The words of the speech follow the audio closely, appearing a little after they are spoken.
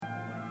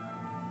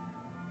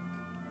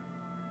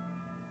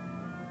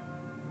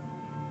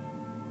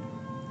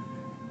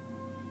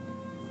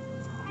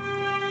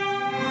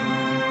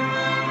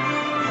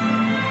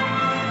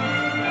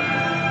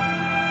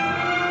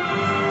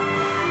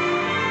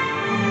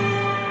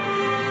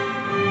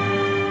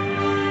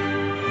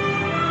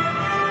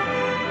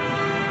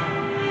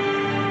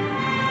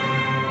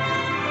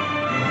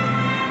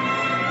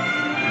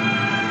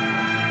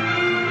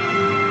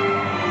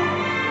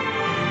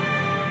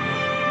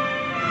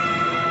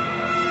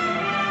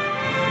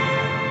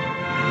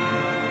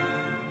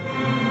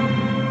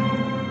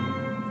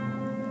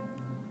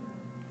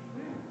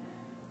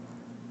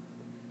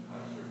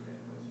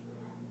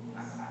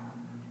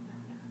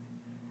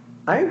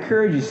I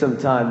encourage you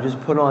sometime, just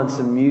put on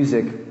some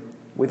music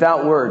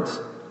without words.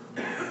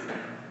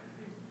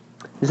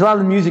 Does a lot of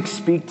the music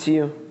speak to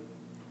you?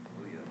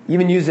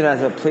 Even use it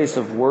as a place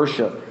of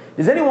worship.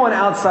 Does anyone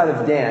outside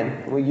of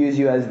Dan, we'll use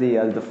you as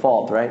the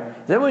default, right?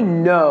 Does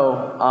anyone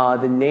know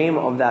the name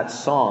of that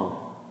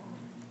song?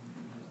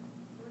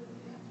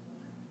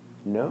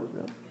 No?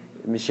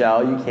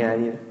 Michelle, you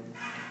can. You.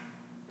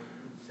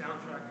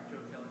 Soundtrack of Joe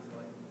Kelly's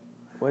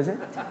life. What is it?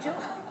 Soundtrack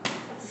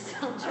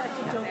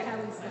of Joe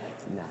Kelly's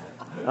life. No.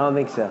 I don't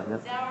think so. No.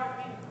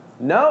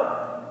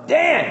 Nope.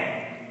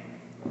 Dan!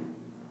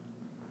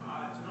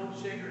 It's an old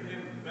shaker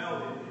hymn,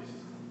 melody.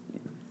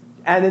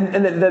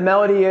 And the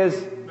melody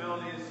is?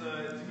 Melody is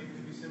to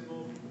be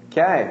simple.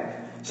 Okay.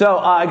 So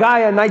a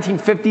guy in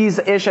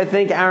 1950s-ish, I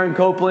think, Aaron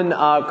Copland,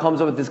 comes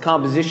up with this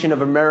composition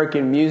of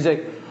American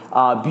music.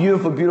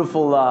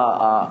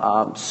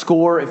 Beautiful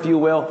score, if you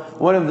will.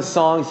 One of the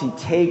songs, he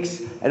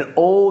takes an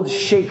old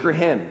shaker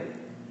hymn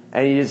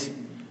and he just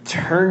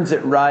turns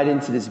it right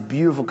into this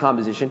beautiful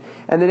composition.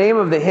 And the name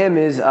of the hymn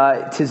is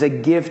 "'Tis a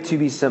Gift to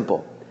Be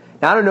Simple."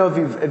 Now, I don't know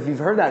if you've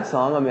heard that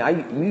song. I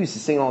mean, we used to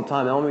sing it all the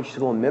time in elementary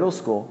school and middle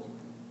school.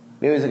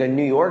 Maybe it was like a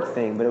New York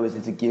thing, but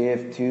it's a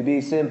gift to be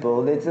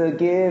simple. It's a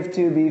gift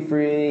to be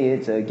free.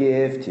 It's a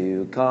gift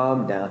to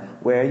come down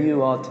where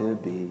you ought to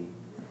be.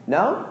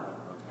 No?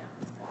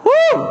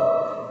 Woo!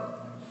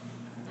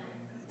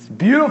 It's a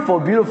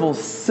beautiful, beautiful,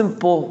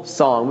 simple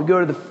song. We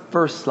go to the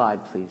first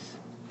slide, please.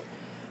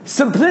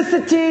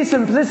 Simplicity,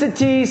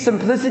 simplicity,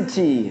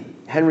 simplicity.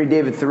 Henry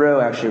David Thoreau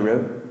actually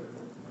wrote.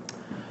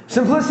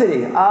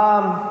 Simplicity.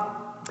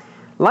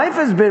 Life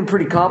has been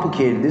pretty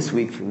complicated this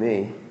week for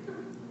me.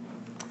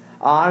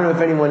 I don't know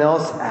if anyone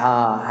else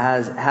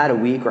has had a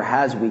week or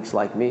has weeks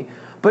like me,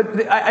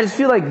 but I just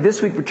feel like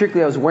this week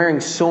particularly I was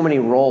wearing so many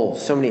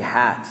roles, so many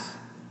hats.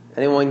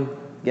 Anyone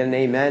get an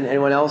amen?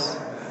 Anyone else?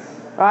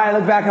 All right, I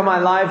look back at my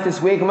life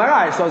this week. I'm like,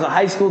 all right, so I was a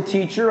high school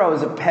teacher, I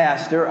was a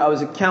pastor, I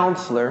was a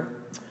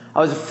counselor, I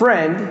was a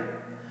friend,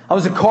 I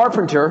was a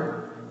carpenter.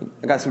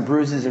 I got some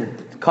bruises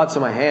and cuts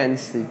on my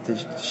hands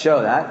to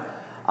show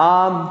that.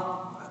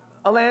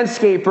 A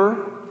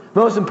landscaper,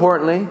 most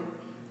importantly,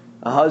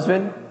 a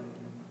husband,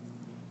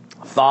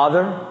 a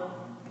father.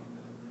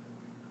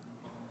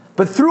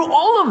 But through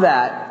all of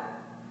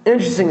that,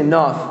 interesting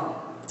enough,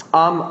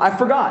 I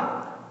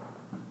forgot.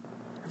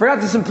 I forgot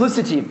the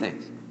simplicity of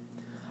things.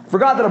 I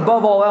forgot that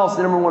above all else,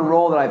 the number one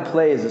role that I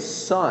play is a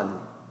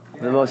son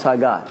of the Most High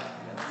God.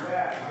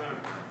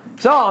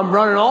 So I'm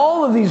running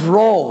all of these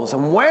roles.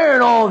 I'm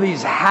wearing all of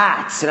these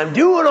hats. And I'm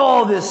doing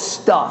all this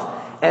stuff.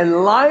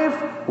 And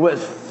life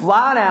was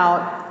flat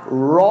out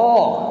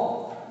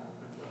raw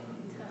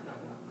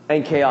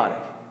and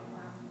chaotic.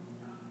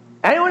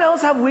 Anyone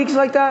else have weeks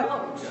like that?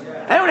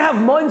 Anyone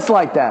have months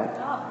like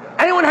that?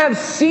 Anyone have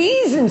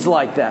seasons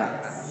like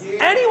that?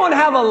 Anyone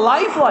have a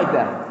life like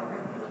that?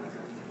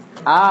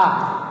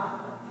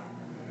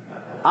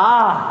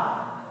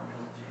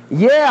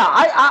 Yeah,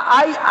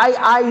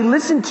 I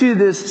listened to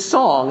this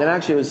song, and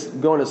actually I was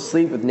going to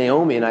sleep with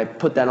Naomi, and I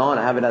put that on.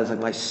 I have it as like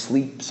my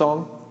sleep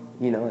song,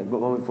 you know, like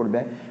moment before the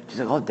bed. She's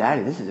like, "Oh,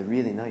 Daddy, this is a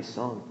really nice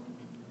song."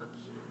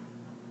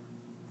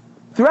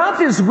 Throughout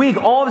this week,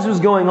 all this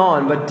was going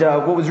on, but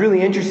what was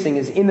really interesting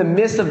is in the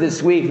midst of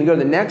this week, if we go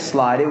to the next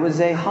slide, it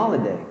was a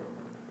holiday.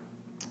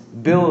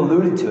 Bill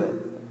alluded to it.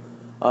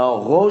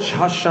 Rosh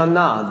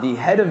Hashanah, the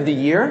head of the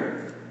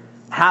year,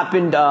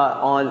 happened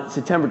on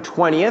September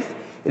 20th.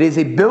 It is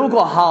a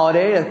biblical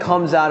holiday that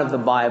comes out of the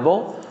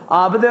Bible.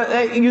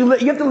 But you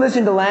have to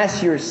listen to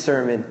last year's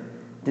sermon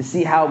to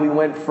see how we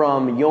went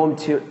from Yom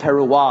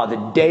Teruah,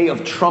 the day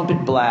of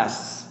trumpet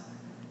blasts,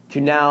 to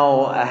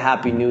now a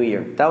Happy New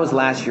Year. That was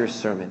last year's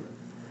sermon.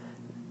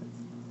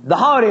 The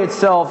holiday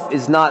itself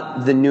is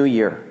not the New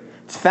Year.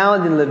 It's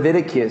found in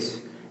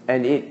Leviticus,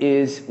 and it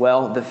is,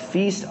 well, the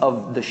Feast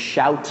of the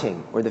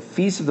Shouting, or the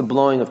Feast of the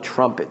Blowing of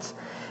Trumpets.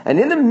 And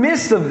in the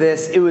midst of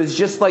this, it was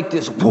just like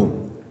this,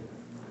 boom,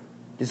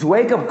 this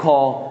wake-up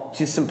call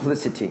to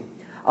simplicity.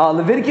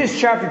 Leviticus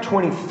chapter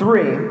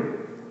 23,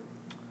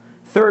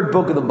 third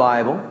book of the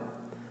Bible,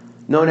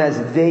 known as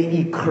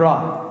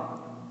Ve'ikra.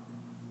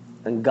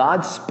 And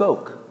God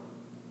spoke.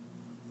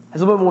 Has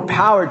a little bit more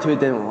power to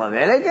it than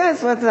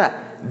Leviticus. What's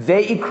that?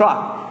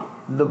 Ve'ikra,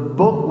 the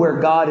book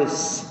where God is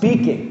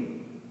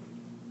speaking.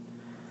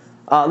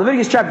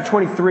 Leviticus chapter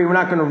 23, we're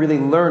not going to really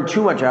learn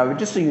too much out of it,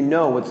 just so you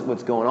know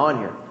what's going on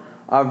here.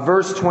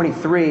 Verse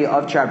 23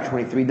 of chapter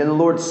 23, Then the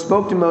Lord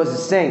spoke to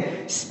Moses,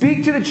 saying,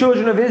 Speak to the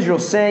children of Israel,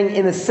 saying,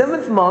 In the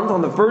 7th month,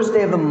 on the first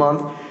day of the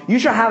month, you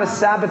shall have a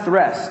Sabbath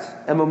rest,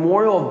 a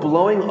memorial of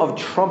blowing of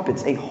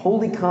trumpets, a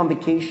holy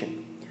convocation.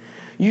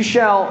 You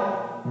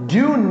shall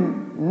do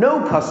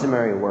no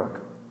customary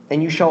work,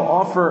 and you shall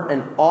offer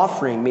an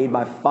offering made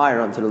by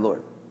fire unto the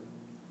Lord.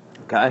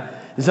 Okay?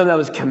 It's something that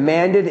was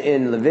commanded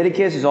in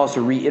Leviticus. It's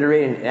also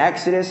reiterated in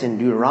Exodus and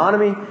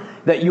Deuteronomy,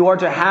 that you are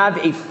to have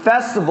a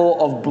festival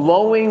of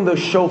blowing the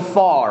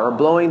shofar, or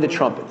blowing the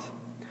trumpets.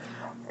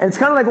 And it's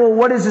kind of like, well,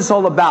 what is this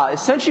all about?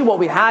 Essentially what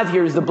we have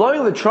here is the blowing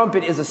of the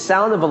trumpet is a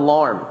sound of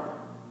alarm.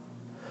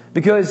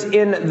 Because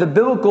in the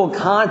biblical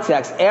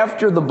context,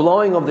 after the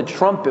blowing of the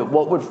trumpet,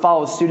 what would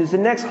follow suit is the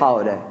next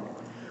holiday,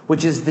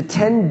 which is the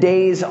 10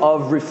 days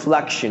of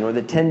reflection, or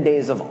the 10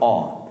 days of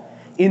awe.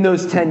 In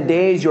those 10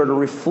 days, you're to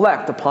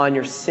reflect upon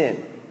your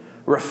sin.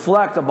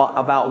 Reflect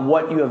about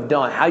what you have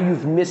done, how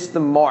you've missed the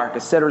mark,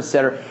 etc.,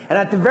 etc. And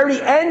at the very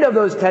end of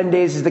those 10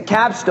 days is the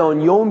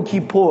capstone, Yom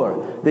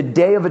Kippur, the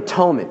Day of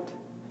Atonement,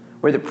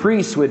 where the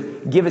priest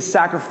would give a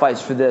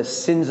sacrifice for the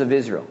sins of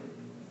Israel.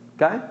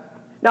 Okay?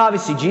 Now,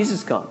 obviously,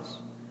 Jesus comes.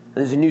 And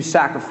there's a new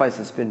sacrifice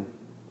that's been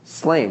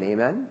slain.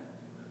 Amen?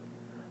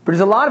 But there's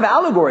a lot of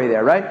allegory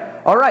there,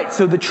 right? All right,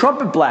 so the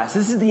trumpet blast.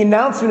 This is the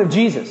announcement of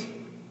Jesus.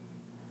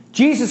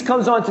 Jesus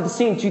comes onto the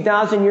scene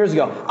 2,000 years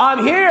ago.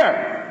 I'm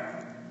here!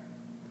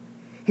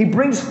 He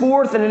brings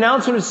forth an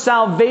announcement of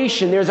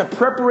salvation. There's a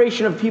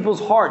preparation of people's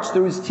hearts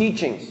through his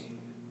teachings,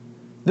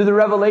 through the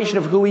revelation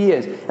of who he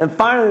is. And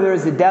finally, there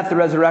is the death, the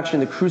resurrection,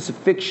 the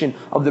crucifixion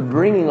of the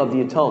bringing of the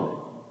atonement.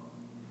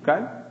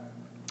 Okay?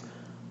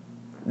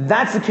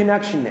 That's the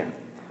connection there.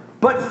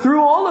 But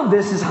through all of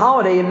this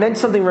holiday, it meant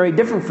something very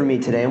different for me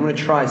today. I'm going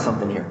to try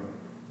something here.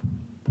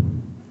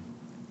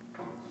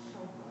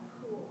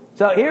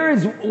 So here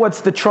is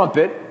what's the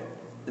trumpet.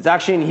 It's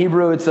actually in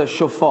Hebrew, it's a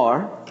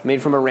shofar,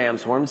 made from a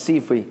ram's horn. Let's see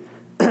if we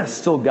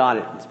still got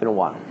it. It's been a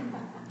while.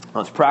 I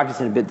was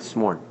practicing a bit this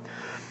morning.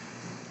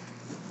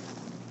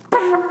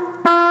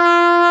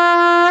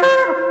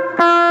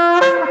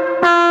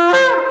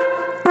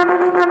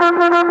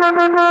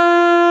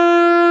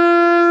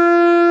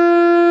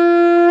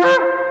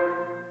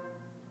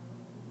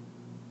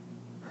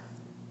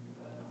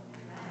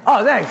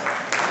 Oh, thanks.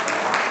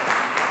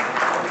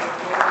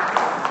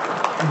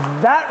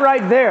 That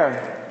right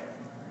there,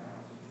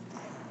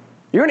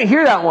 you're going to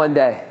hear that one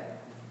day.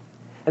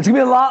 It's going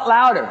to be a lot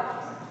louder.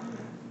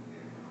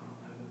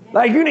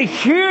 Like, you're going to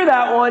hear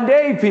that one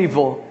day,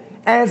 people,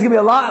 and it's going to be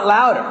a lot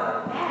louder.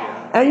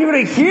 And you're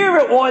going to hear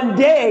it one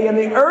day, and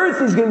the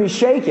earth is going to be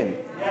shaken.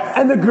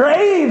 And the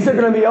graves are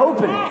going to be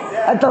opened.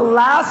 At the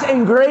last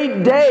and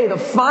great day, the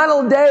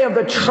final day of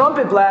the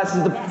trumpet blast,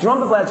 is the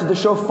trumpet blast of the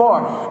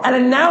shofar. An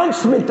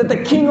announcement that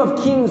the King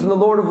of Kings and the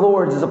Lord of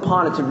Lords is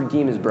upon it to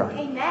redeem his bride.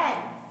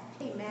 Amen.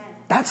 Amen.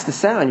 That's the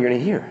sound you're going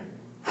to hear.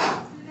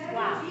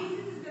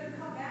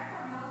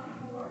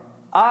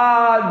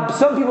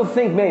 Some people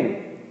think maybe.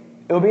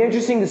 It will be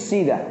interesting to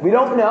see that. We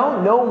don't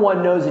know. No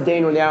one knows the day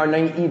nor the hour,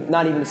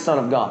 not even the Son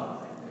of God.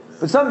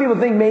 But some people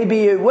think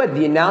maybe it would.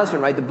 The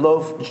announcement, right,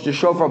 the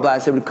shofar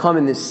blast, it would come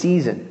in this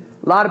season.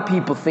 A lot of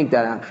people think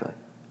that, actually.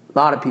 A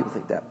lot of people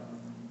think that.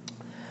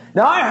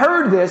 Now, I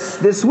heard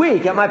this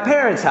week at my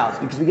parents' house,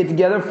 because we get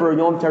together for a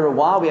Yom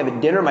Teruah. We have a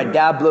dinner. My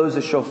dad blows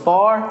the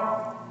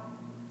shofar.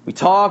 We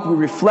talk, we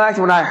reflect.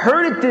 When I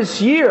heard it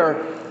this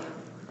year,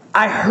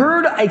 I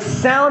heard a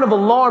sound of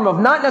alarm, of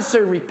not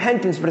necessarily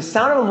repentance, but a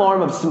sound of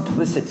alarm of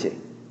simplicity.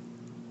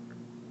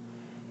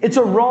 It's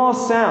a raw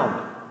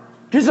sound.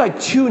 Just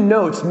like 2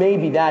 notes,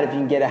 maybe that if you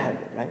can get ahead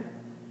of it, right?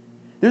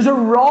 There's a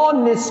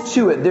rawness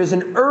to it. There's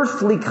an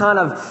earthly kind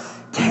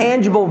of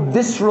tangible,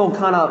 visceral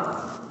kind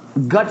of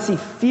gutsy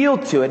feel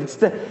to it. It's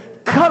the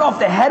cut off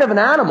the head of an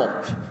animal.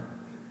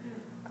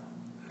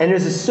 And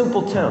there's a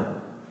simple tone.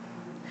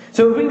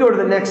 So if we can go to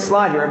the next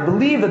slide here, I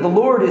believe that the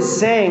Lord is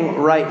saying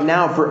right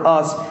now for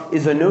us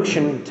is a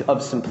notion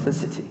of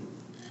simplicity.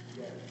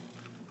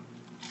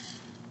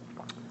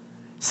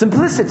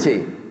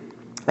 Simplicity,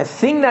 a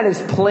thing that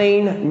is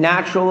plain,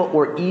 natural,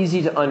 or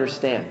easy to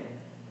understand.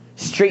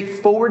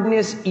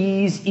 Straightforwardness,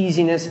 ease,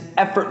 easiness,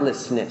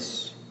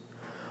 effortlessness.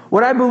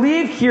 What I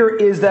believe here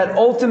is that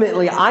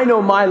ultimately I know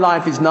my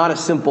life is not a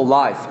simple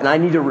life, and I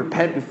need to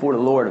repent before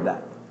the Lord of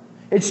that.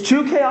 It's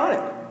too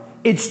chaotic.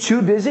 It's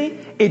too busy.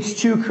 It's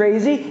too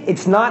crazy.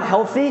 It's not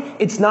healthy.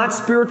 It's not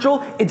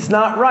spiritual. It's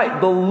not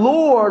right. The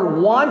Lord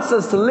wants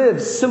us to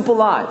live simple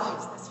lives.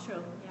 That's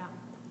true. Yeah.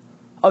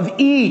 Of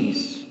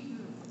ease,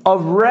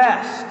 of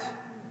rest,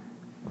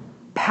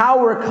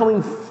 power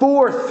coming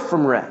forth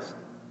from rest.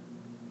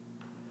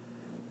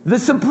 The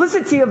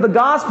simplicity of the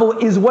gospel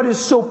is what is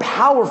so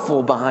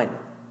powerful behind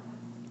it.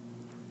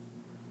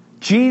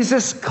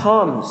 Jesus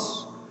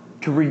comes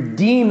to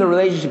redeem the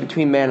relationship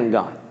between man and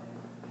God.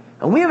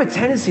 And we have a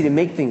tendency to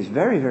make things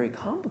very, very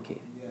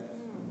complicated.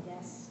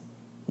 Yes.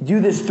 You do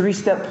this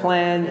 3-step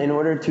plan in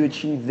order to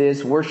achieve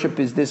this.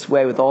 Worship is this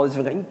way with all these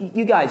different things.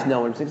 You guys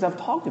know what I'm saying because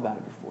I've talked about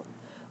it before.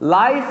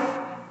 Life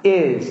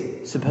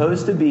is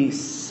supposed to be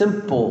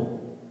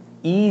simple,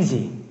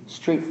 easy,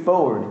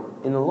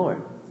 straightforward in the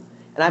Lord.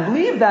 And I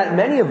believe that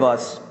many of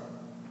us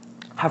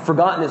have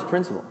forgotten this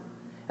principle.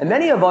 And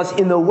many of us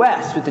in the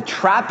West, with the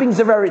trappings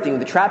of everything,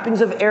 with the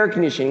trappings of air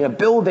conditioning, a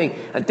building,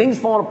 and things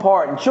falling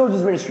apart, and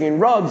children's ministry,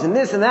 and rugs, and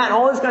this and that, and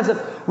all this kind of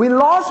stuff, we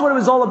lost what it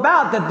was all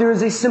about, that there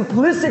is a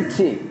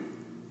simplicity,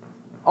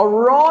 a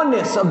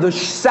rawness of the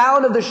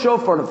sound of the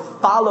shofar to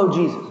follow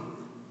Jesus.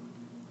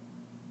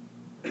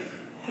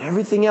 And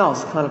everything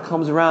else kind of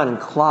comes around and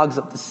clogs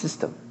up the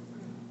system.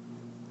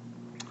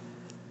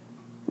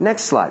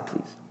 Next slide,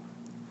 please.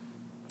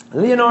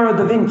 Leonardo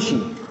da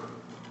Vinci.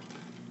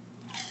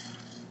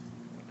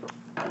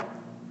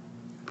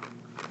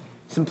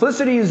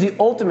 Simplicity is the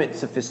ultimate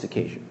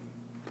sophistication.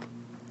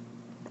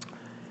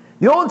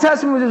 The Old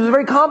Testament was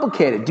very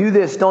complicated. Do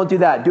this, don't do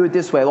that, do it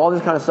this way, all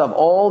this kind of stuff,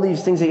 all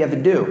these things that you have to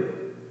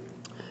do.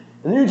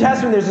 In the New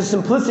Testament, there's a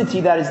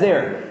simplicity that is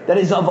there, that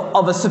is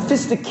of a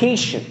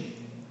sophistication.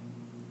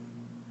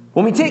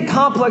 When we take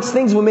complex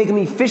things, we make them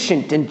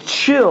efficient and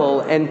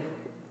chill and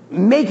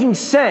making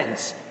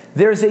sense.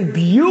 There's a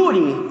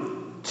beauty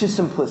to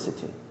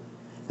simplicity.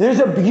 There's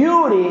a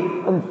beauty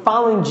in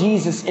following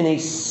Jesus in a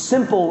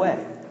simple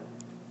way.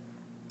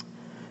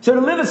 So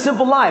to live a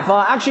simple life.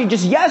 Actually,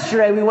 just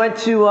yesterday we went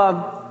to,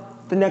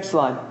 the next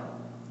slide.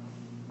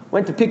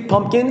 Went to pick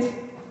pumpkins.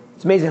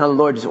 It's amazing how the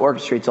Lord just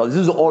orchestrates all this.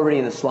 This was already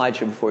in the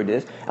slideshow before we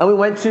did this. And we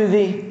went to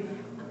the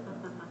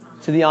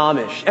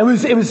Amish.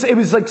 It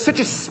was like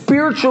such a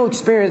spiritual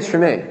experience for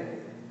me.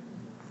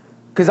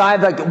 Because I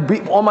have like,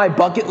 on my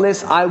bucket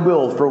list, I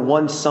will, for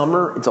one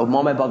summer, it's on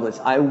my bucket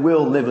list, I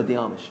will live with the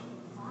Amish.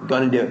 I'm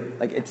going to do it.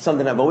 Like, it's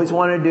something I've always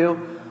wanted to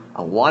do.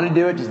 I want to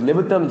do it. Just live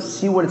with them and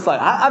see what it's like.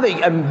 I have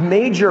a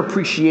major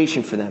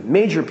appreciation for them.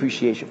 Major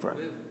appreciation for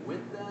them.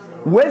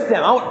 With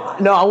them.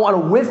 I want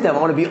to with them. I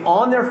want to be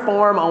on their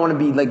farm. I want to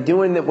be like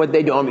doing what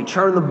they do. I want to be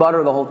churning the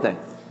butter, the whole thing.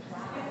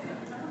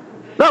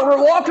 No,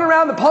 we're walking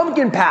around the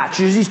pumpkin patch.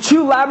 There's these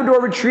 2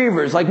 Labrador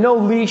retrievers, like no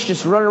leash,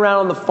 just running around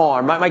on the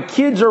farm. My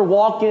kids are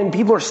walking.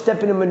 People are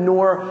stepping in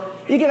manure.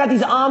 You got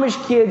these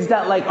Amish kids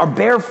that like are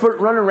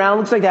barefoot running around.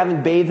 Looks like they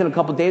haven't bathed in a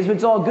couple of days, but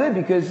it's all good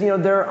because,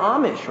 they're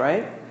Amish,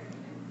 right?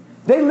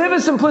 They live a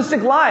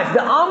simplistic life. The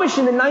Amish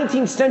in the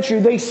 19th century,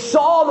 they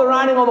saw the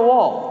writing on the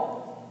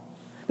wall.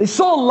 They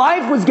saw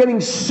life was getting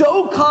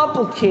so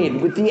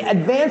complicated with the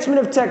advancement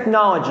of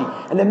technology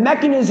and the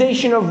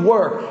mechanization of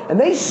work. And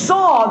they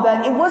saw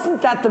that it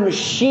wasn't that the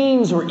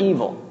machines were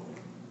evil.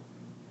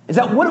 It's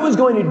that what it was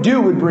going to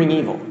do would bring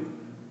evil.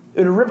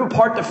 It would rip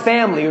apart the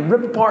family. It would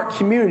rip apart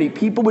community.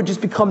 People would just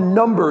become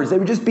numbers. They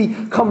would just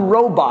become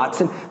robots.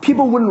 And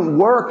people wouldn't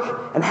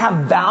work and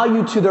have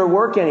value to their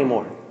work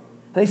anymore.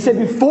 They said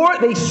before it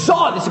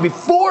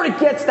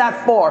gets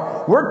that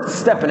far, we're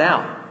stepping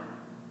out.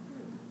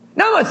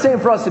 Now, I'm not saying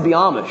for us to be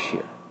Amish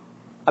here.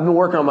 I've been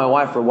working on my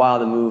wife for a while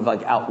to move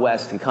like out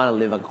west and kind of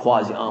live a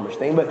quasi-Amish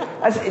thing. But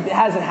it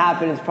hasn't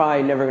happened. It's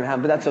probably never going to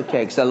happen. But that's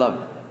okay because I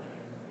love it.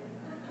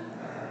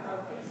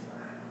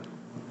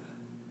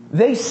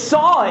 They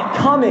saw it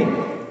coming.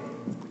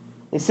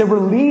 They said, we're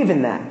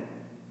leaving that.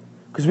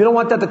 Because we don't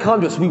want that to come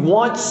to us. We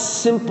want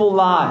simple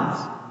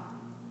lives.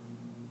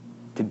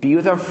 To be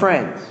with our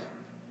friends.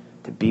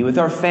 To be with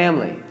our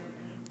family,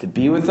 to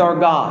be with our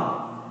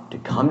God, to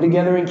come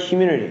together in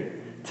community,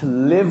 to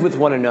live with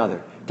one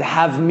another, to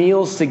have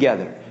meals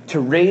together, to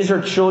raise our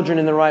children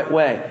in the right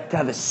way, to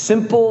have a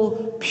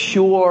simple,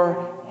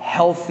 pure,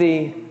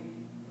 healthy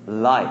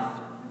life.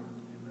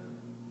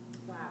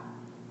 Wow.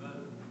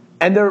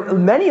 And there are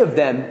many of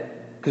them,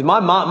 because my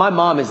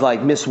mom is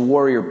like Miss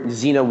Warrior,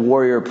 Xena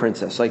Warrior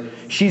Princess. Like,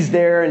 she's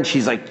there and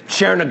she's like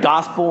sharing the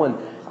gospel, and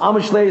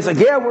Amish ladies like,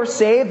 yeah, we're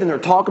saved, and they're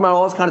talking about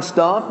all this kind of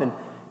stuff, and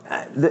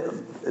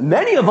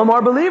many of them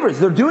are believers.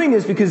 They're doing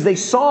this because they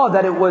saw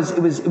that it was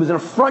an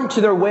affront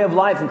to their way of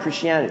life in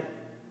Christianity.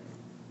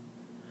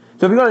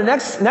 So if we go to the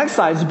next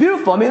slide, it's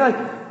beautiful. I mean, like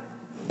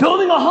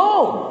building a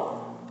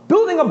home,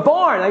 building a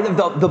barn,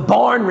 like the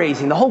barn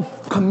raising, the whole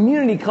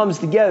community comes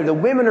together. The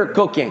women are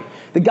cooking,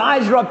 the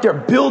guys are up there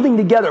building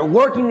together,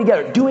 working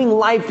together, doing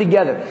life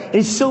together.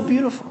 It's so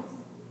beautiful,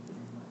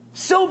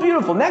 so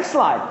beautiful. Next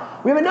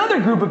slide. We have another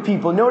group of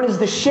people known as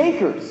the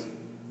Shakers.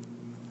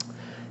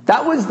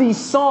 That was the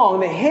song,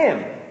 the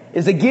hymn,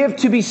 is a gift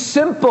to be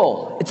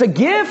simple. It's a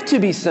gift to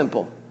be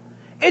simple.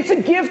 It's a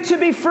gift to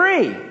be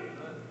free.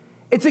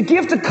 It's a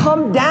gift to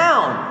come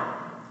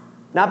down,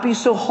 not be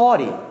so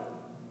haughty.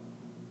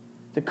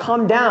 To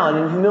come down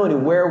in humility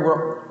where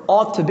we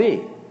ought to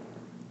be.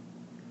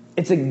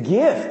 It's a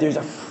gift. There's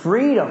a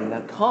freedom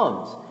that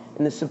comes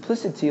in the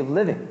simplicity of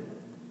living.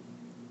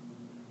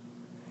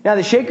 Now,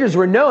 the Shakers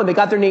were known. They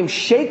got their name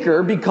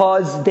Shaker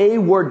because they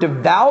were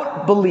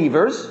devout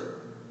believers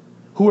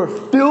who were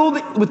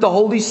filled with the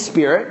Holy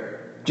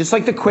Spirit, just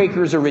like the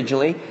Quakers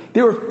originally.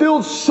 They were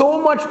filled so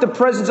much with the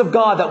presence of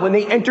God that when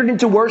they entered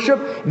into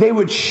worship, they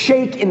would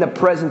shake in the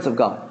presence of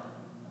God.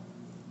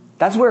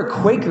 That's where a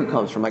Quaker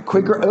comes from, like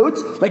Quaker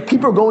Oats. Like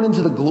people are going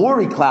into the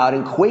glory cloud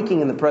and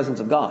quaking in the presence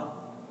of God.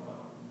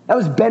 That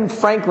was Ben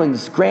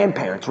Franklin's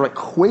grandparents, were like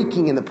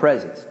quaking in the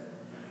presence.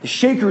 The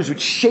Shakers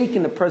would shake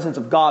in the presence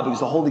of God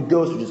because the Holy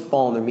Ghost would just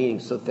fall in their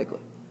meetings so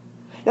thickly.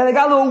 Now they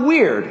got a little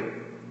weird.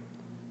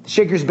 The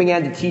Shakers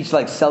began to teach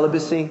like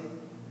celibacy.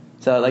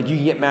 So like you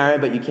can get married,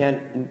 but you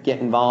can't get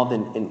involved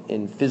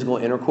in physical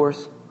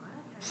intercourse.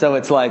 So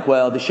it's like,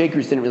 well, the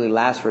Shakers didn't really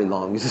last very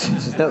long. So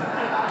the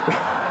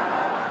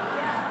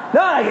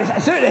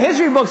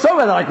history books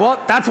over, they're like,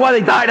 well, that's why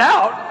they died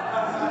out.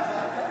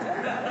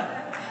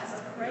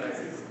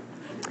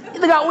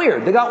 They got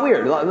weird. A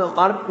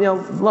lot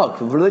of, look,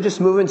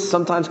 religious movements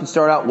sometimes can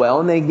start out well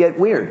and they get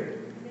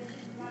weird.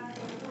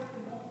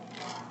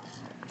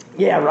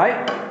 Yeah,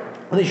 right?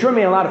 Well, they sure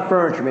made a lot of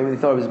furniture. Maybe they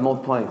thought it was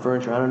multiplying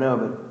furniture. I don't know,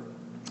 but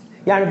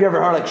Yeah, and have you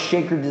ever heard like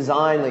Shaker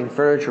Design, like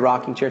furniture,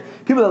 rocking chairs?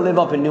 People that live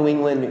up in New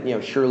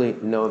England, surely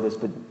know this,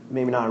 but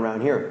maybe not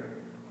around here.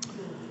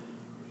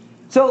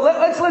 So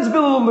let's build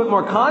a little bit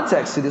more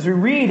context to this. We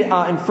read in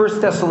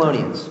 1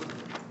 Thessalonians.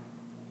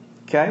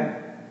 Okay?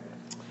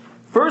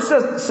 1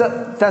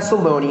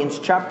 Thessalonians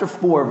chapter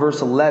 4,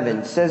 verse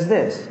 11 says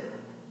this.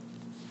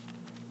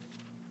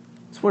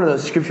 It's one of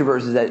those scripture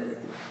verses that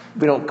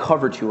we don't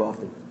cover too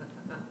often.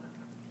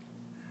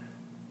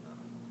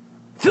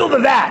 Fill the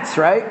vats,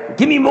 right?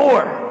 Give me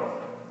more.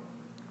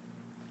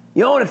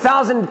 You own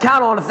 1,000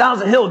 cattle on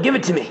 1,000 hill. Give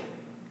it to me.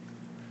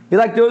 You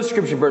like those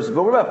scripture verses.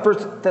 But what about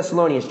 1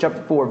 Thessalonians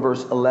chapter 4,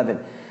 verse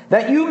 11?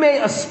 That you may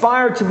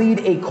aspire to lead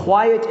a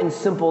quiet and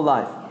simple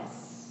life.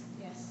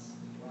 Yes.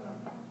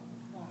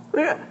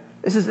 Yeah.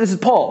 This is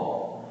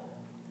Paul.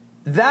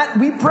 That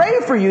we pray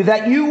for you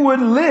that you would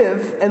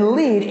live and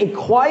lead a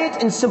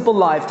quiet and simple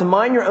life, to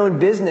mind your own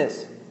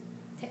business,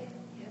 Yes.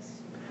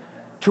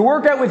 to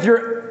work out with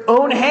your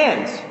own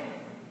hands,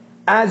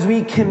 as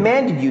we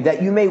commanded you,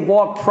 that you may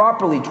walk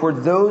properly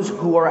toward those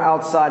who are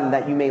outside, and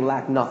that you may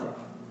lack nothing.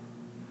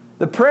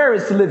 The prayer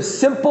is to live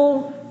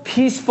simple,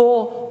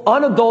 peaceful,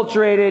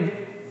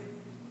 unadulterated,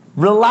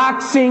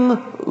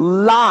 relaxing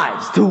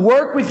lives, to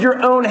work with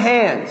your own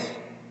hands.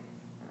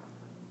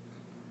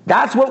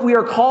 That's what we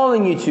are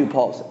calling you to,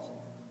 Paul says.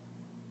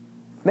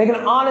 Make an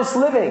honest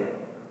living.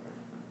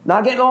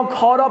 Not getting all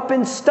caught up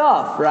in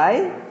stuff,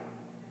 right?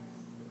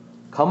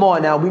 Come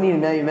on now, we need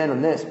an amen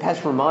on this.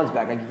 Pastor Ramon's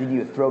back. I can give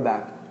you a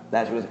throwback.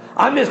 That's what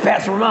I miss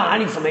Pastor Ramon. I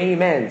need some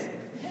amens.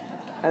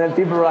 And then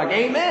people were like,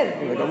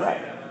 amen. I'm like, all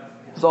right.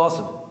 It's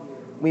awesome.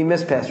 We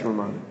miss Pastor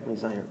Ramon.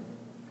 He's not here.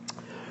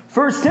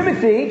 1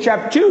 Timothy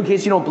chapter 2, in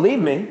case you don't believe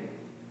me.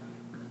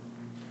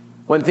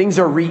 When things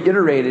are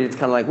reiterated, it's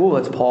kind of like, whoa,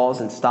 let's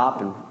pause and stop,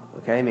 and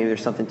okay, maybe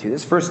there's something to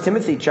this. 1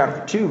 Timothy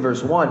chapter 2,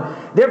 verse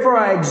 1. Therefore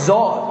I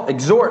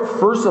exhort,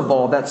 first of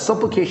all, that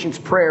supplications,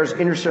 prayers,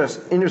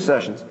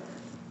 intercessions,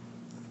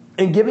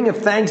 and giving of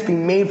thanks be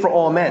made for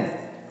all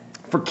men,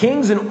 for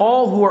kings and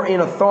all who are in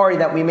authority,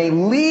 that we may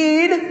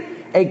lead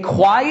a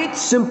quiet,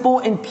 simple,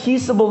 and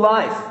peaceable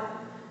life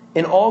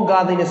in all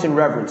godliness and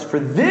reverence. For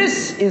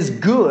this is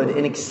good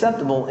and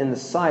acceptable in the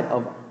sight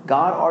of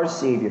God our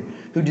Savior,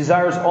 who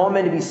desires all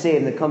men to be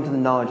saved and to come to the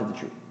knowledge of the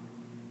truth.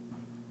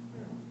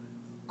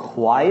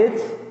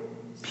 Quiet,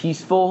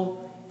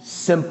 peaceful,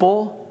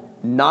 simple,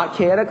 not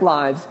chaotic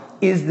lives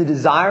is the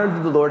desire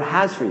that the Lord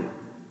has for you.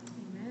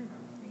 Amen.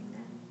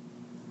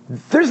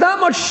 Amen. There's not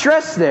much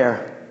stress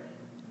there.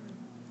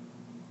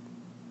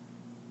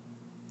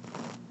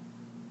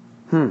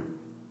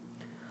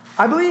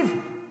 I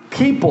believe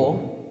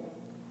people,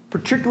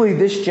 particularly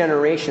this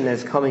generation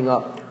that's coming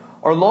up,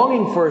 are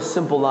longing for a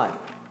simple life.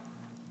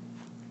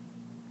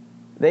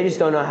 They just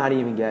don't know how to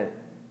even get it.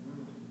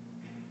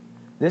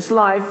 This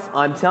life,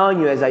 I'm telling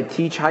you, as I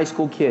teach high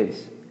school kids,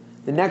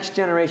 the next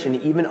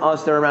generation, even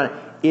us that are around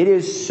it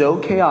is so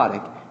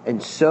chaotic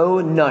and so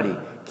nutty.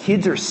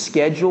 Kids are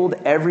scheduled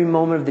every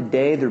moment of the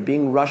day. They're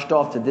being rushed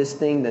off to this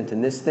thing, then to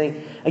this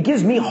thing. It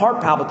gives me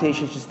heart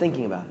palpitations just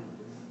thinking about it.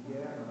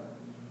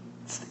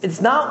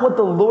 It's not what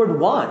the Lord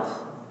wants.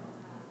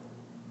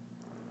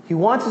 He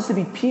wants us to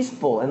be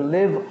peaceful and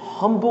live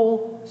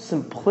humble,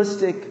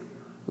 simplistic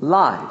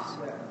lives.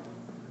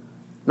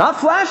 Not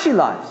flashy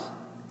lives.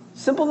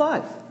 Simple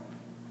lives.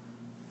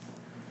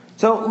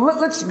 So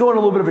let's go on a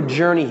little bit of a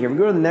journey here. We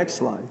go to the next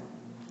slide.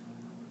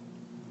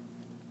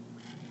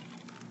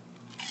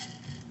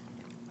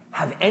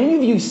 Have any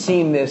of you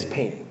seen this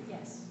painting?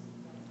 Yes.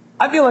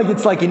 I feel like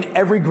it's like in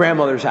every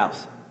grandmother's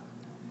house.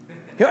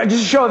 Here,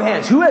 just a show of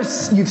hands.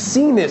 You've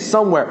seen this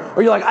somewhere?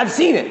 Or you're like, I've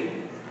seen it.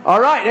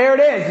 All right, there it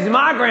is. It's in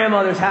my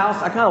grandmother's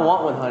house. I kind of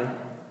want one, honey.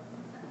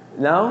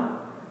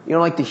 No? You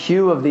don't like the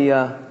hue of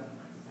the...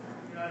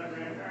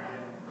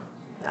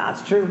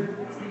 That's true.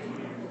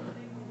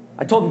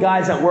 I told the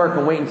guys at work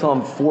I'm waiting until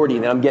I'm 40,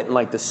 and then I'm getting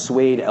like the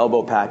suede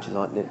elbow patches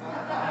on it.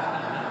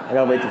 I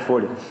gotta wait till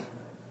 40.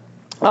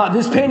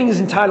 This painting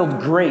is entitled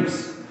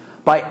Grace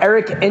by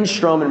Eric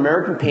Enstrom, an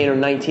American painter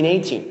in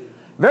 1918.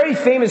 Very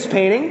famous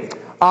painting,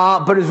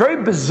 but it's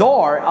very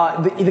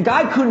bizarre. The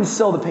guy couldn't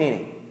sell the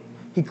painting.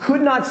 He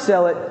could not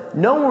sell it.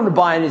 No one would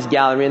buy it in his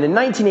gallery. And in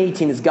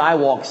 1918, this guy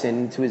walks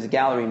into his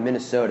gallery in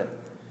Minnesota.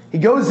 He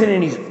goes in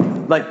and he's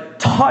like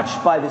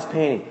touched by this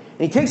painting.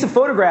 And he takes a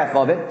photograph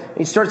of it and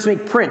he starts to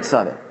make prints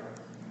of it.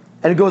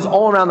 And it goes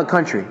all around the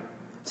country.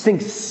 This thing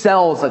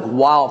sells like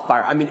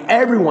wildfire. I mean,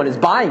 everyone is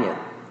buying it.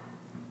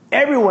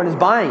 Everyone is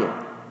buying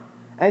it.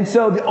 And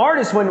so the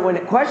artist, when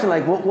it questioned,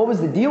 like, what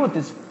was the deal with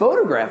this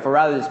photograph, or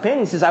rather this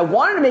painting, he says, I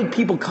wanted to make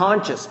people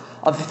conscious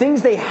of the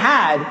things they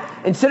had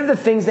instead of the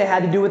things they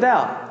had to do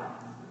without.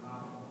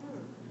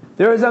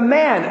 There is a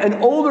man,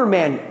 an older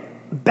man,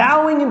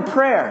 bowing in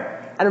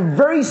prayer at a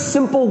very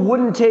simple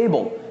wooden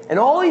table. And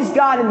all he's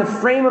got in the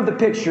frame of the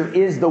picture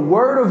is the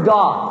Word of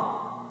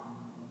God.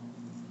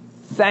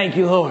 Thank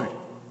you, Lord.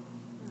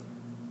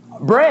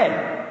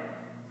 Bread,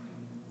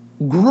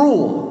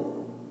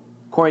 gruel,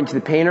 according to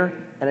the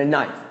painter, and a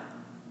knife,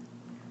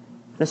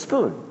 and a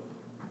spoon.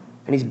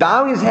 And he's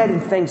bowing his head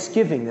in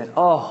thanksgiving that,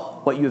 oh,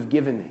 what you have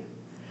given me.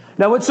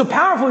 Now, what's so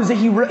powerful is that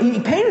he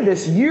painted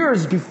this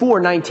years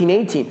before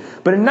 1918.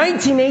 But in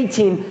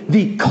 1918,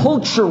 the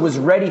culture was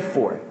ready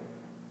for it.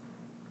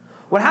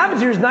 What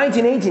happens here is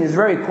 1918 is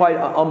very quite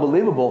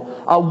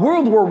unbelievable.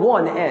 World War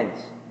I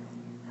ends.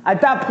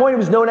 At that point, it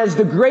was known as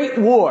the Great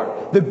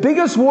War, the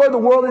biggest war the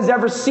world has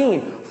ever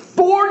seen.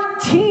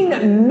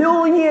 14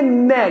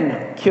 million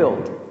men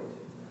killed.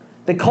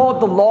 They call it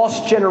the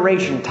lost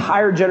generation,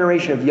 entire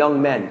generation of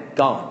young men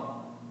gone.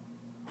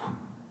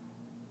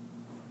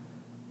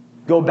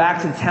 Go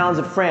back to the towns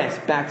of France,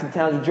 back to the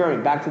towns of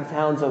Germany, back to the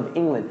towns of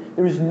England.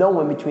 There was no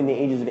one between the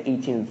ages of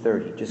 18 and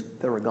 30. Just,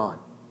 they were gone.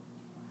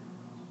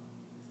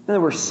 Then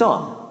there were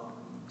some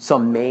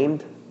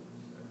maimed,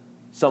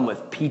 some with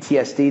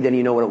PTSD, then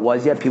you know what it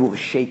was yet, people with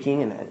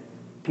shaking and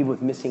people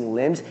with missing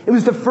limbs. It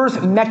was the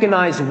first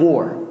mechanized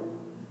war.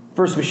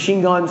 First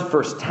machine guns,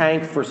 first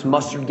tank, first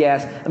mustard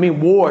gas. I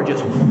mean, war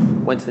just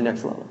went to the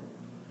next level.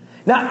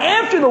 Now,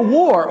 after the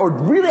war, or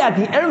really at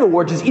the end of the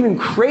war, which is even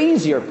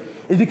crazier,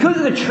 is because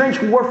of the trench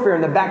warfare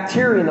and the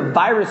bacteria and the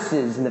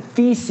viruses and the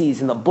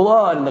feces and the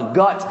blood and the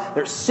guts that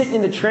are sitting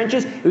in the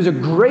trenches. It was a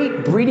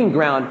great breeding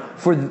ground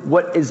for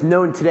what is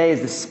known today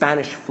as the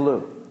Spanish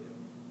flu.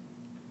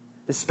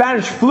 The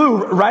Spanish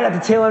flu, right at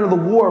the tail end of the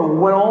war,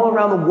 went all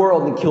around the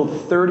world and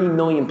killed 30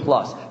 million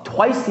plus.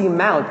 Twice the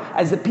amount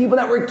as the people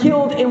that were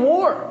killed in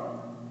war.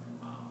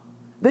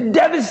 The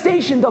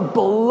devastation, the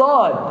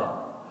blood,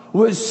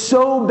 was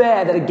so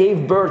bad that it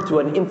gave birth to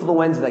an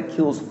influenza that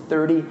kills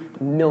 30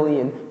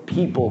 million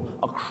people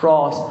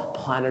across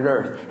planet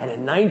Earth. And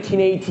in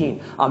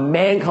 1918, a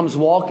man comes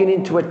walking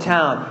into a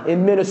town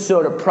in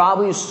Minnesota,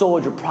 probably a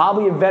soldier,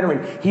 probably a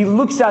veteran. He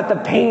looks at the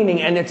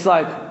painting and it's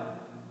like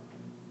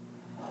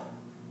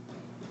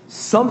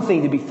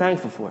something to be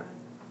thankful for.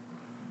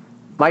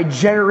 My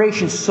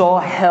generation saw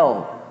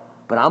hell,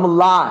 but I'm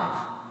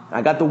alive.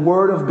 I got the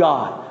Word of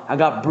God. I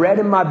got bread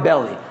in my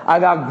belly. I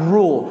got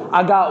gruel.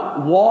 I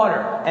got water.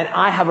 And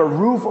I have a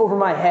roof over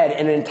my head.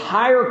 And an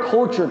entire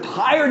culture,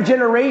 entire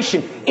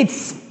generation, it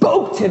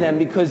spoke to them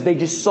because they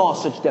just saw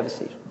such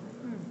devastation.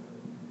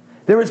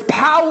 There is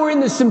power in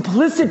the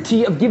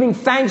simplicity of giving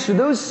thanks for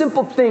those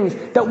simple things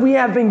that we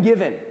have been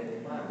given,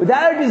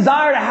 without a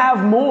desire to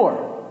have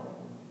more.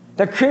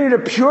 That created a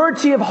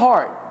purity of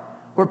heart,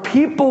 where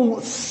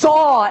people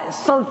saw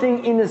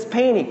something in this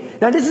painting.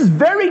 Now, this is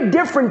very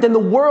different than the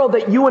world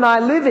that you and I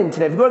live in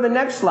today. If you go to the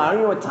next slide, I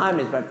don't know what time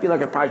it is, but I feel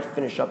like I probably should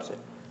finish up soon.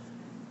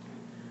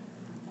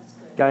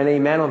 Got an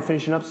amen on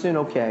finishing up soon?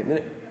 Okay.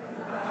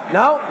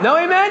 No? No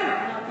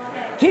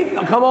amen? Keep,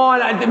 oh, come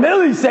on.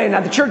 Millie's saying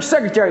that. The church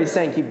secretary is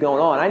saying keep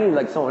going on. I need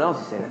like someone else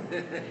to say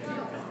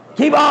that.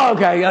 Keep on,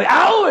 okay.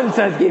 Alan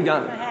says keep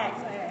going.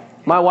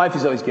 My wife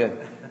is always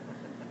good.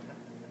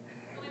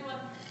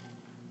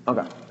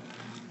 Okay.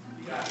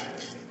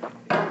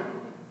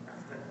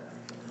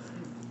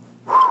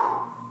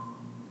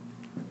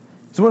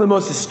 It's one of the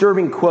most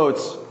disturbing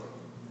quotes.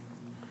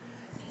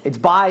 It's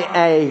by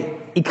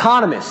an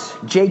economist,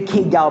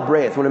 J.K.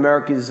 Galbraith, one of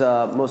America's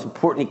most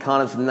important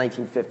economists in the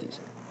 1950s.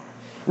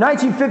 In the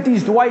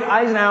 1950s, Dwight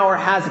Eisenhower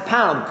has a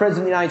panel, the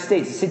President of the United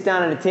States, to sit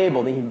down at a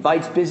table. He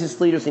invites business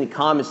leaders and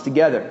economists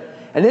together.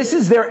 And this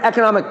is their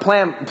economic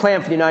plan for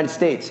the United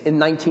States in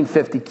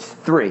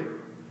 1953.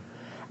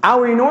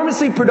 Our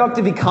enormously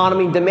productive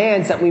economy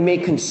demands that we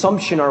make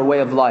consumption our way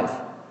of life.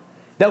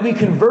 That we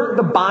convert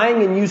the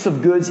buying and use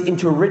of goods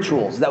into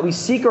rituals. That we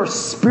seek our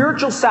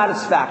spiritual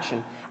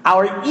satisfaction,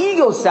 our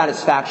ego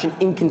satisfaction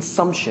in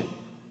consumption.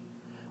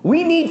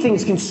 We need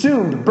things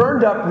consumed,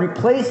 burned up,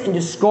 replaced, and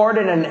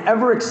discarded at an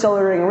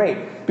ever-accelerating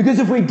rate. Because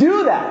if we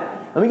do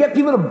that, and we get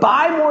people to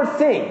buy more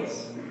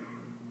things,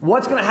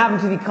 what's going to happen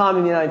to the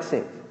economy of the United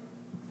States?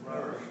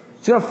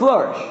 It's going to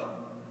flourish.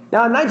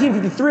 Now, in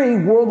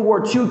 1953, World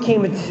War II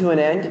came to an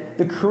end.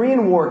 The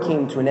Korean War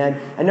came to an end.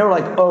 And they were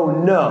like,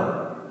 oh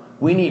no,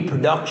 we need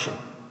production.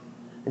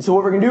 And so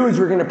what we're going to do is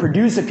we're going to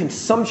produce a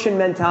consumption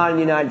mentality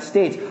in the United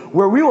States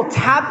where we will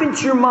tap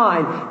into your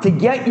mind to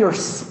get your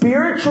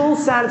spiritual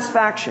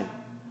satisfaction,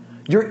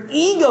 your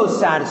ego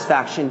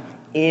satisfaction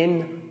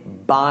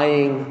in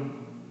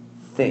buying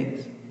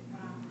things.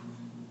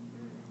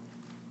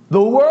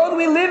 The world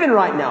we live in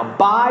right now,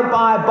 buy.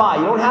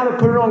 You don't have it,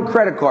 put it on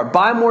credit card.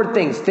 Buy more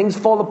things. Things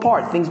fall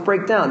apart. Things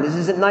break down. This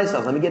isn't nice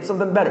enough. Let me get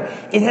something better.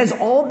 It has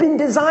all been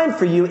designed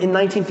for you in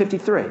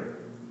 1953.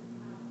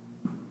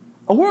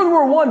 A World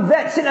War I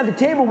vet sitting at the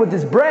table with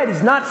his bread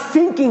is not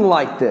thinking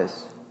like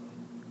this.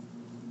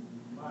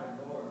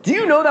 Do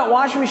you know that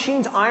washing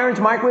machines, irons,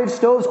 microwave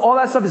stoves, all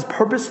that stuff is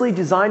purposely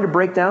designed to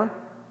break down?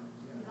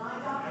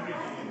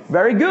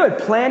 Very good.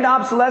 Planned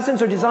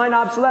obsolescence or designed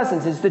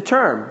obsolescence is the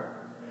term.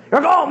 You're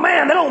like, oh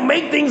man, they don't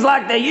make things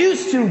like they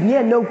used to.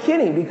 Yeah, no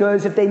kidding,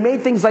 because if they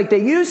made things like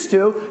they used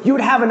to, you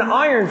would have an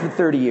iron for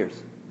 30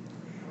 years.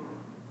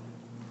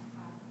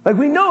 Like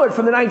we know it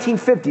from the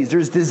 1950s.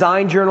 There's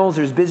design journals,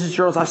 there's business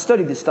journals. I've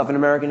studied this stuff in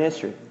American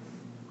history.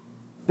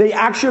 They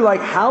actually like,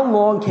 how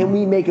long can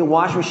we make a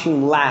washing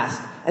machine last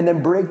and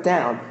then break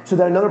down so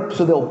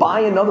they'll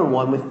buy another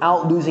one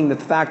without losing the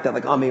fact that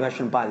like, oh, maybe I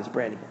shouldn't buy this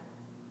brand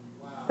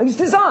again. Like, it's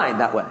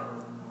designed that way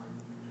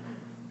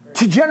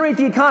to generate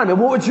the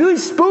economy. What's really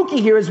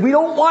spooky here is we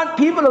don't want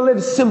people to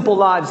live simple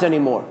lives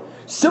anymore.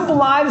 Simple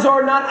lives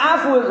are not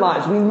affluent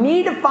lives. We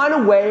need to find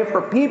a way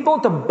for people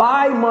to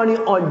buy money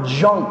on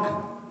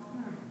junk.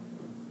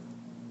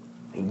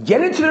 And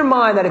get into their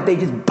mind that if they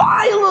just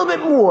buy a little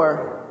bit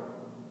more,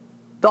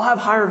 they'll have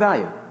higher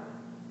value.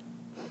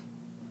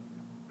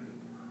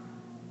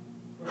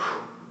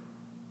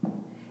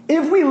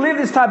 If we live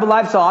this type of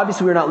lifestyle,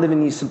 obviously we're not living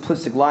these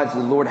simplistic lives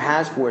that the Lord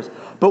has for us,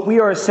 but we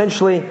are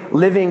essentially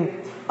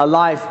living a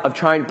life of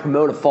trying to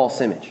promote a false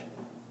image.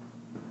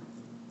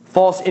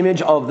 False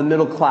image of the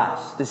middle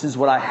class. This is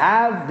what I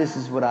have. This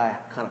is what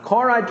kind of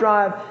car I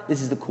drive.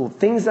 This is the cool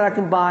things that I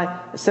can buy,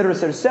 etc.,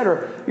 etc.,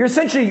 etc. You're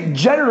essentially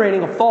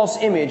generating a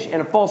false image,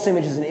 and a false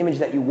image is an image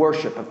that you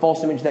worship. A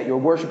false image that you're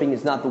worshiping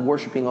is not the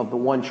worshiping of the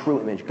one true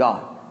image,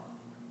 God.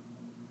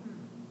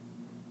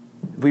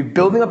 If we're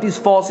building up these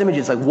false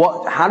images,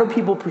 like how do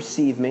people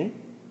perceive me?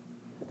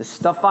 The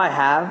stuff I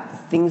have, the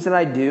things that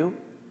I do,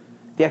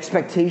 the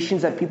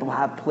expectations that people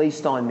have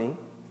placed on me.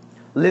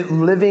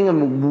 Living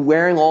and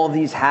wearing all of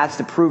these hats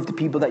to prove to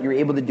people that you're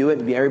able to do it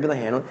and be able to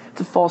handle it.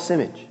 It's a false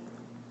image.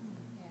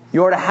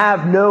 You are to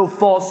have no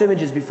false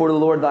images before the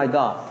Lord thy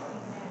God.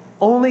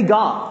 Only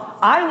God.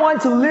 I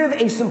want to live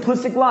a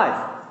simplistic life.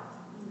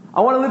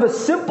 I want to live a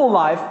simple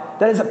life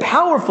that is a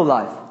powerful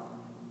life.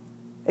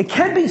 It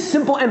can be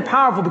simple and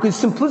powerful because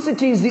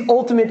simplicity is the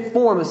ultimate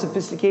form of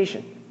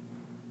sophistication.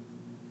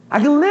 I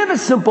can live a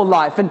simple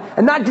life and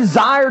not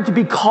desire to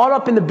be caught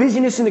up in the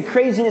busyness and the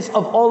craziness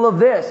of all of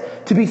this.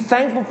 To be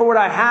thankful for what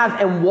I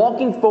have and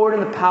walking forward in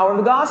the power of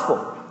the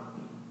gospel.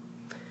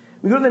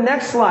 We go to the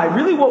next slide.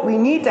 Really what we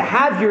need to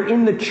have here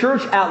in the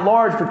church at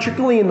large,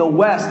 particularly in the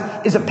West,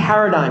 is a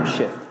paradigm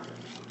shift.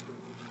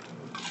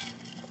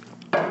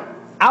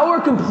 Our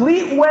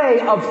complete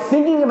way of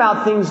thinking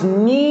about things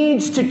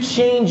needs to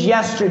change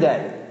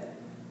yesterday.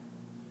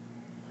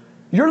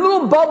 Your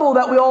little bubble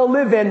that we all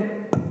live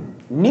in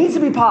needs to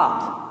be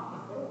popped.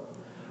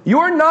 You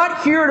are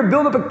not here to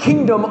build up a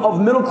kingdom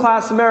of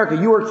middle-class America.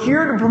 You are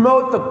here to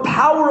promote the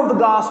power of the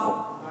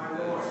gospel.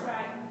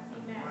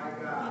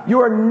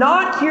 You are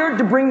not here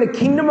to bring the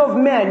kingdom of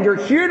men. You're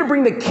here to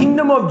bring the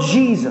kingdom of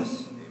Jesus.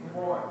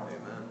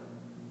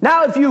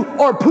 Now, if you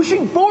are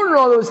pushing forward in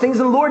all those things,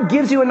 and the Lord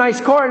gives you a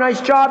nice car, a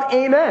nice job,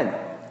 amen.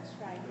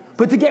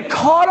 But to get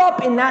caught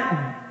up in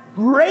that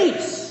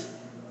race,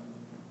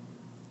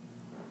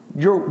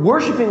 you're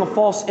worshiping a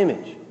false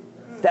image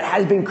that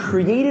has been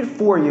created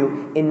for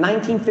you in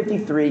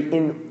 1953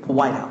 in the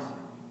White House.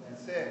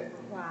 That's it.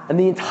 Wow. And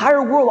the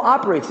entire world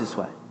operates this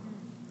way.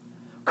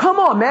 Come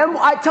on, man.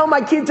 I tell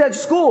my kids at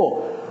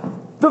school,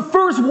 the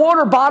first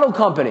water bottle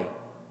company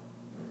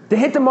to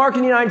hit the market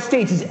in the United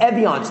States is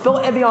Evian. Spell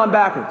Evian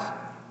backwards.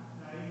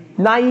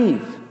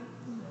 Naive.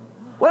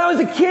 When I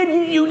was a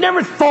kid, you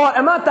never thought,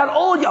 I'm not that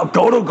old.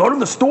 Go to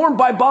the store and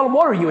buy a bottle of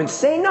water. Are you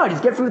insane? No,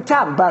 just get it from the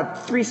tap.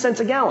 About 3 cents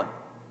a gallon.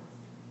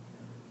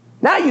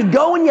 Now you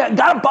go and you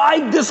gotta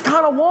buy this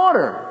kind of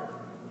water.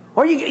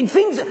 Or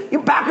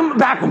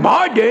back in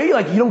my day,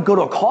 like you don't go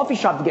to a coffee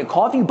shop to get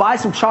coffee. You buy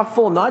some chock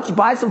full of nuts, you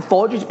buy some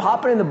Folgers,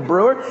 pop it in the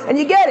brewer, and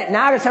you get it.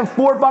 Now I just have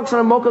 $4 on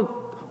a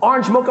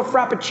orange mocha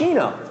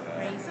frappuccino.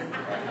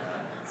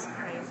 It's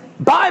crazy.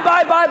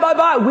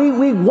 Buy.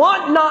 We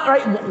want not,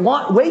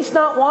 right? Waste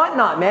not, want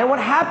not, man. What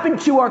happened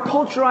to our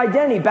cultural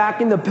identity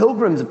back in the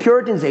Pilgrims, the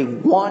Puritans? They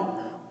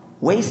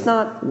waste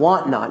not,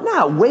 want not.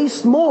 Now,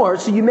 waste more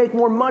so you make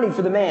more money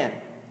for the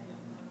man.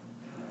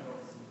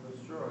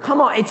 Come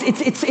on,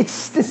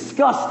 it's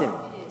disgusting.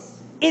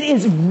 It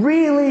is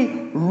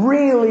really,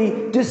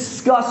 really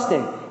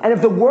disgusting. And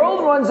if the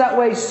world runs that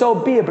way, so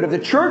be it. But if the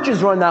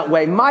churches run that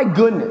way, my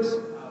goodness.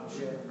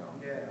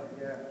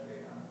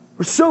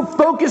 We're so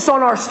focused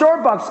on our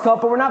Starbucks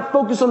cup, but we're not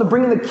focused on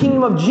bringing the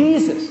kingdom of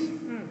Jesus.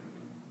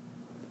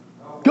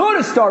 Go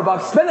to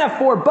Starbucks, spend that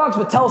 $4,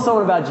 but tell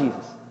someone about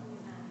Jesus.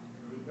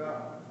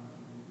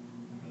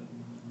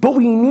 But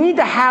we need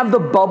to have the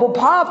bubble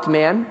popped,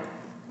 man.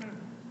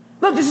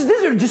 Look, this is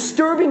a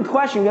disturbing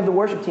question. We have the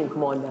worship team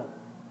come on down.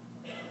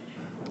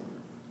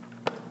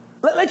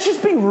 Let's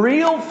just be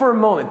real for a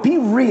moment. Be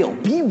real.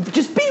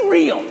 Just be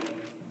real.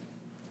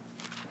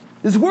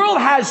 This world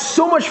has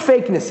so much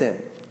fakeness in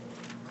it.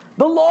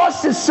 The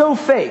lost is so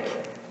fake.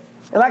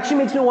 It actually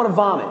makes me want to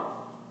vomit.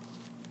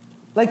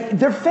 Like,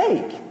 they're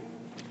fake.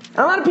 And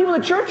a lot of people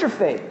in the church are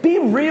fake. Be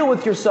real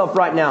with yourself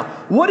right now.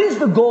 What is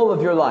the goal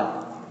of your life?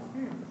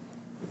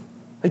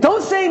 Like,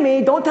 don't say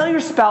me, don't tell your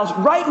spouse.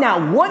 Right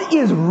now, what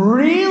is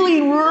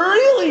really,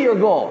 really your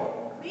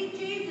goal? Meet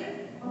Jesus.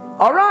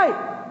 All right.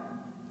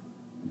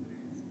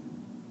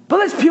 But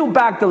let's peel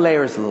back the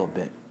layers a little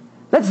bit.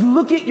 Let's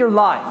look at your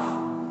life.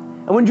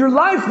 And when your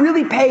life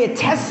really pay a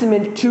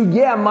testament to,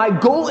 my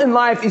goal in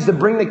life is to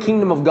bring the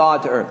kingdom of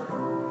God to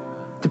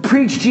earth. To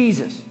preach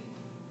Jesus.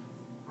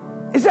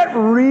 Is that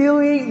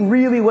really,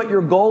 really what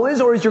your goal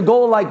is? Or is your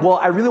goal like,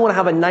 I really want to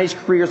have a nice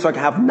career so I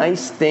can have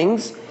nice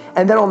things.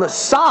 And then on the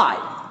side,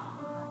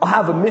 I'll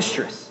have a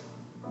mistress.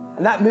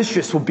 And that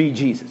mistress will be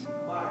Jesus.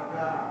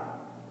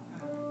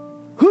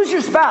 Who's Who's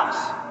your spouse?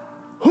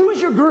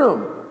 Who's your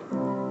groom?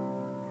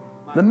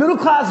 The middle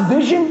class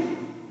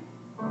vision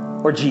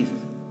or Jesus?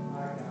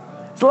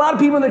 There's a lot of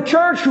people in the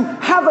church who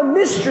have a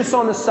mistress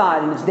on the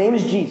side, and his name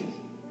is Jesus.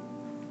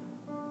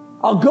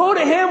 I'll go to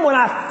him when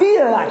I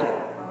feel like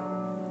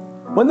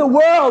it. When the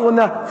world, when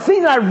the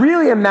thing I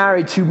really am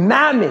married to,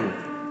 mammon,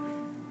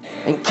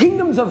 and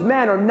kingdoms of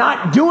men are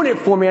not doing it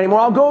for me anymore,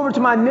 I'll go over to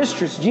my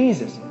mistress,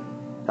 Jesus.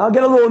 I'll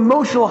get a little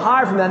emotional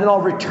high from that, and then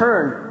I'll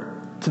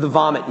return to the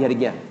vomit yet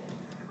again.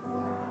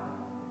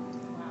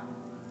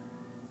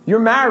 You're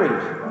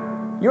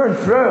married. You're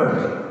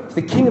enthroned to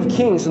the King of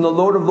Kings and the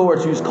Lord of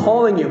Lords, who's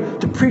calling you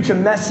to preach a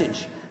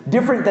message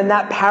different than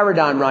that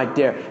paradigm right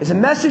there. It's a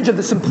message of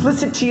the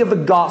simplicity of the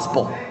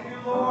gospel.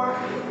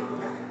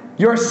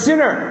 You're a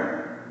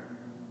sinner.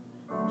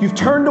 You've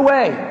turned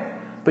away.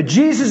 But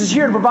Jesus is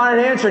here to provide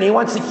an answer, and He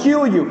wants to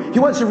heal you. He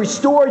wants to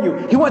restore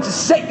you. He wants to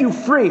set you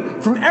free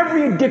from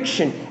every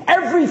addiction,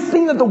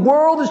 everything that the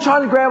world is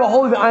trying to grab a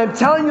hold of. I am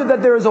telling you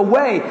that there is a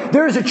way,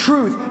 there is a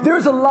truth, there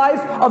is a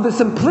life of the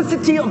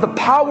simplicity of the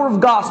power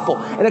of gospel.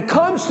 And it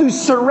comes through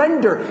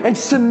surrender and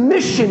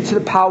submission to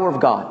the power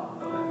of God.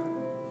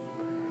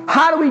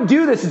 How do we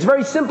do this? It's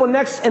very simple.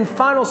 Next and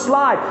final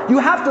slide. You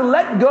have to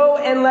let go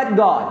and let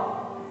God.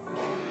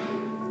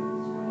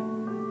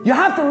 You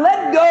have to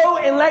let go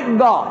and let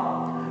God.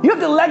 You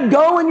have to let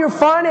go in your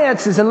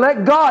finances and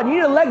let God. You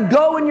need to let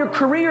go in your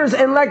careers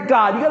and let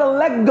God. You got to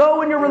let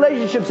go in your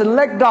relationships and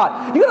let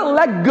God. You got to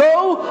let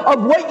go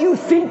of what you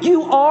think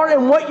you are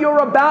and what you're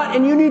about,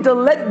 and you need to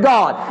let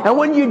God. And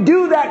when you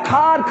do that,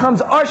 God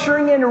comes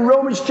ushering in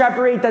Romans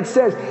chapter 8 that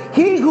says,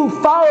 "He who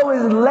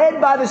follows is led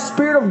by the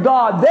Spirit of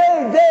God.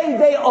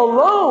 They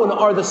alone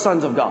are the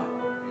sons of God."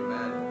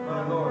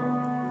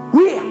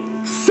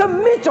 We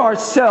submit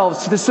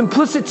ourselves to the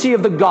simplicity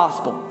of the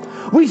gospel.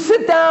 We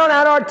sit down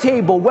at our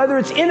table, whether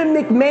it's in a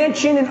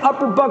McMansion in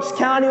Upper Bucks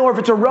County or if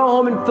it's a row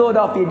home in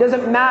Philadelphia. It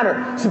doesn't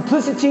matter.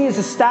 Simplicity is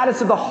a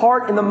status of the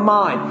heart and the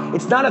mind.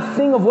 It's not a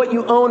thing of what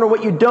you own or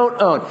what you don't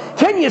own.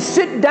 Can you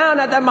sit down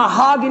at that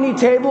mahogany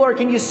table, or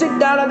can you sit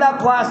down at that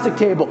plastic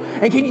table?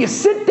 And can you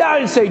sit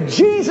down and say,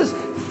 "Jesus,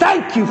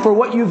 thank you for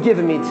what you've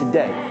given me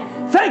today.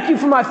 Thank you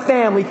for my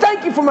family.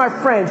 Thank you for my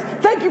friends.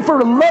 Thank you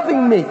for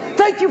loving me.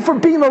 Thank you for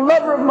being the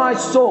lover of my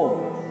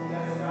soul.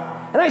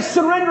 And I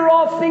surrender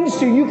all things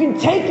to you. You can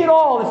take it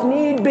all if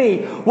need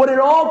be." What it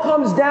all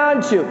comes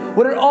down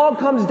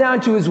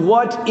to, is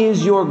what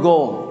is your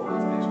goal?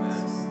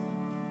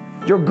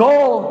 Your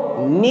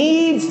goal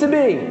needs to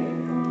be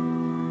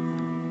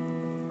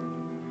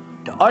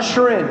to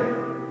usher in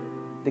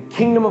the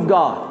kingdom of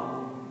God,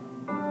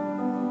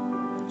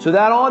 so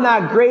that on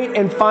that great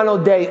and final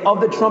day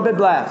of the trumpet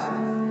blast,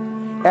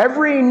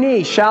 every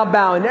knee shall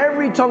bow and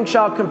every tongue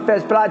shall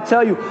confess. But I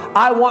tell you,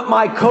 I want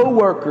my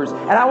co-workers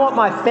and I want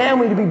my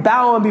family to be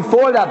bowing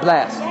before that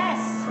blast. Yes.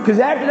 Because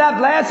after that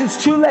blast, it's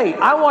too late.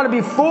 I want to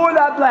be before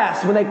that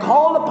blast when they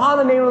call upon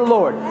the name of the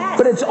Lord. Yes.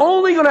 But it's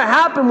only going to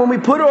happen when we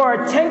put our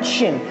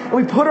attention and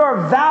we put our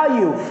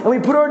value and we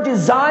put our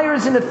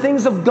desires in the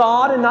things of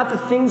God and not the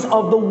things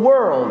of the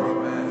world.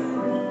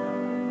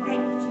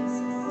 Thank you,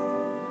 Jesus.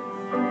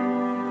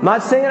 I'm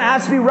not saying it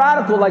has to be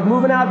radical, like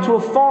moving out to a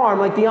farm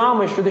like the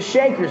Amish or the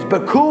Shakers,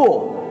 but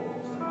cool.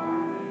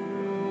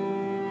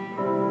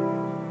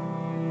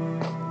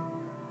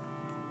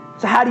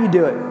 So how do you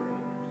do it?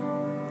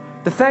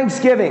 The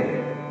thanksgiving.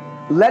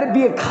 Let it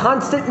be a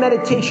constant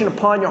meditation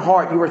upon your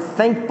heart. You are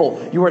thankful.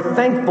 You are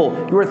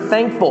thankful. You are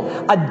thankful.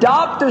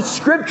 Adopt the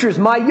scriptures.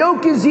 My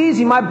yoke is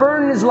easy. My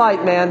burden is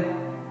light, man.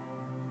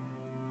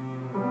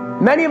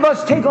 Many of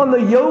us take on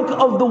the yoke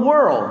of the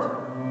world,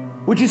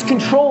 which is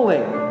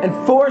controlling and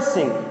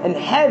forcing and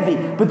heavy.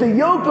 But the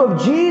yoke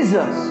of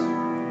Jesus,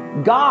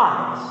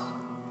 God's,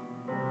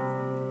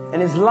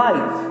 and His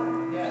light.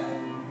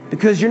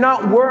 Because you're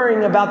not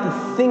worrying about the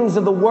things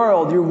of the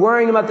world. You're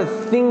worrying about the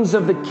things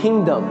of the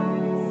kingdom.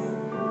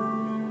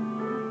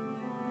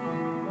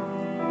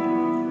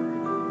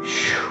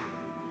 Whew.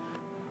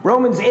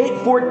 Romans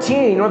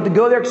 8:14. You don't have to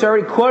go there because I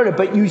already quoted it.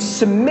 But you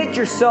submit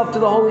yourself to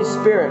the Holy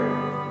Spirit.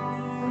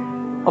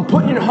 I'm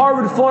putting in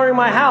hardwood flooring in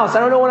my house.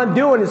 I don't know what I'm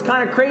doing. It's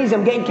kind of crazy.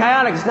 I'm getting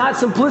chaotic. It's not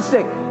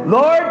simplistic.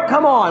 Lord,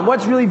 come on.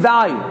 What's really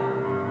valued?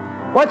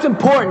 What's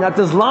important? That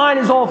this line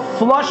is all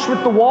flush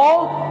with the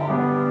wall?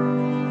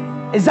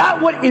 Is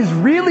that what is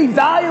really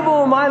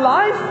valuable in my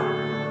life?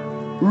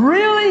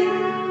 Really?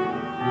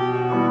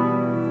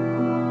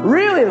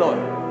 Really, Lord?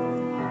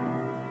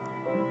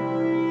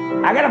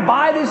 I gotta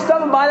buy this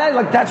stuff and buy that?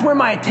 Like that's where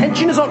my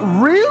attention is on?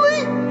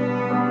 Really?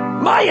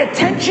 My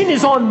attention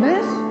is on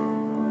this?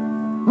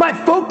 My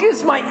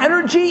focus, my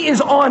energy is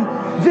on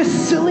this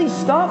silly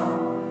stuff?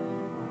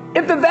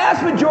 If the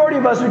vast majority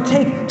of us would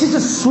take just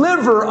a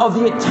sliver of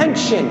the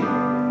attention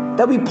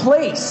that we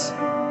place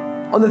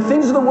on the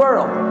things of the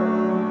world,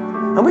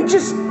 and we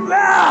just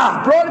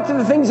brought it to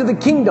the things of the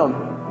kingdom,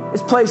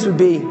 this place would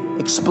be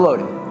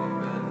exploding.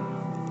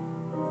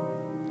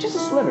 Just a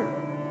sliver.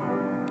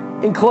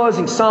 In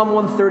closing, Psalm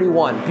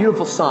 131,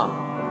 beautiful psalm.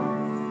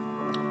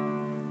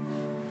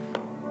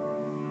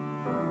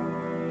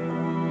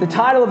 The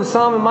title of the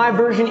psalm in my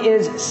version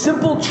is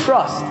Simple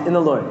Trust in the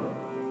Lord.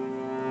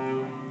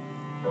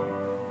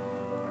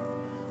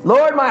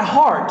 Lord, my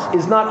heart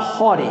is not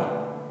haughty,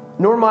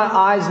 nor my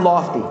eyes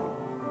lofty.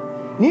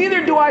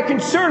 Neither do I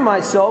concern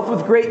myself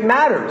with great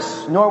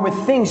matters, nor with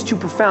things too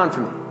profound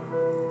for me.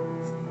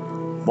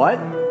 What?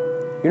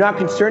 You're not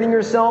concerning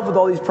yourself with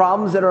all these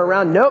problems that are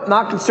around? Nope,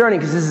 not concerning,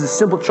 because this is a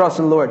simple trust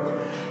in the Lord.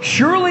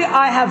 Surely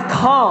I have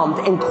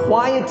calmed and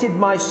quieted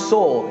my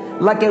soul.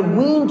 Like a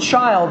weaned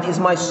child is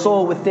my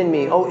soul within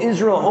me. O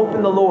Israel, hope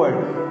in the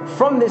Lord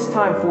from this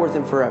time forth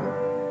and forever.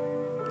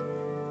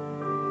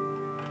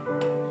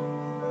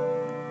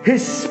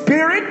 His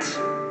spirit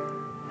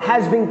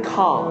has been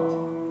calmed.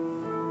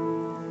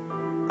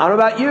 I don't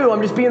know about you,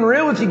 I'm just being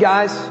real with you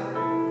guys.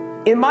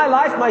 In my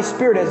life, my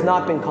spirit has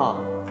not been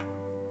calm.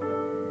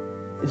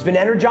 It's been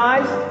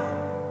energized.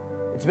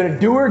 It's been a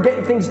doer,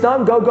 getting things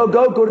done. Go, go,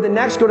 go. Go to the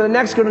next, go to the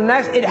next, go to the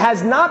next. It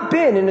has not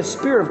been in a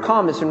spirit of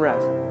calmness and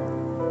rest.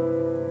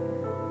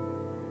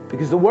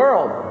 Because the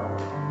world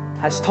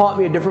has taught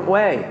me a different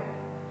way.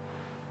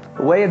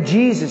 The way of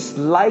Jesus,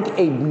 like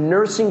a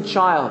nursing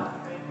child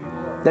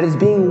that is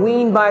being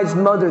weaned by his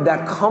mother,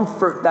 that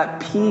comfort, that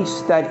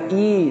peace, that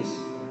ease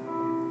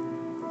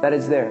that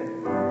is there.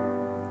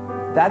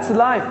 That's the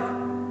life.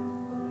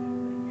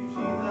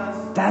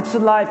 That's the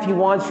life he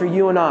wants for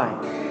you and I.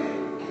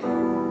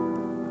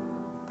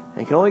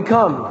 And it can only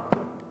come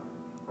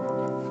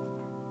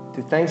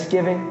through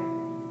thanksgiving,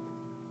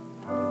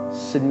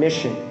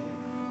 submission,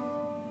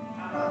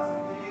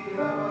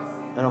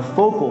 and a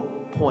focal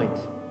point,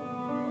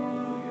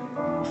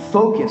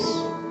 focus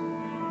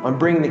on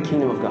bringing the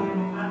kingdom of God.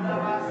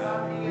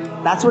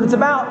 That's what it's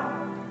about.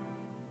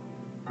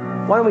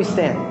 Why don't we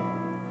stand?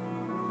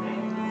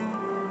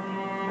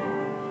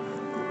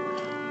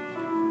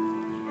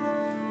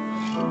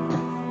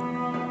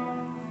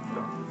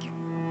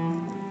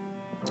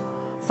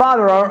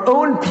 Father, our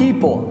own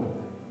people,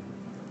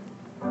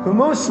 who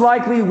most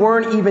likely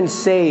weren't even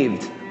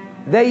saved,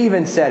 they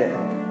even said it.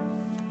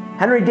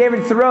 Henry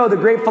David Thoreau, the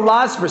great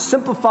philosopher,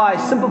 simplify,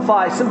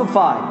 simplify,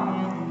 simplify.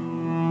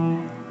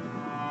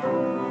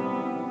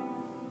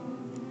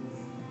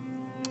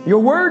 Your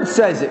word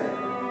says it,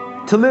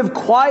 to live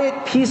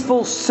quiet,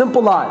 peaceful,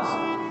 simple lives.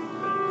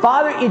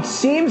 Father, it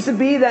seems to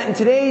be that in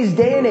today's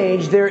day and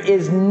age, there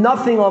is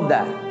nothing of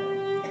that.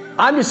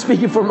 I'm just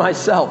speaking for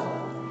myself.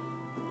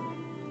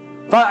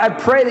 Father, I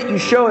pray that you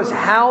show us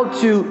how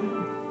to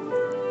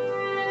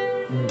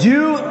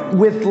do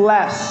with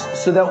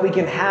less so that we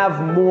can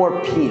have more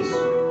peace.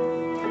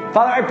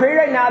 Father, I pray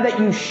right now that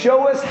you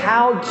show us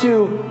how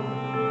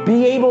to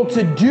be able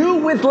to do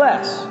with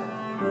less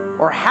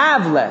or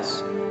have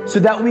less so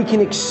that we can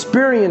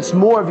experience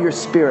more of your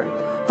Spirit.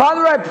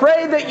 Father, I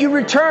pray that you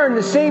return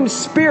the same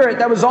Spirit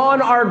that was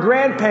on our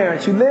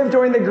grandparents who lived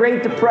during the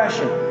Great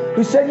Depression,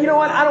 who said, you know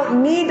what, I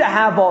don't need to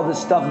have all this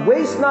stuff.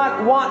 Waste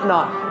not, want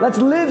not. Let's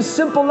live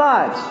simple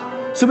lives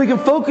so we can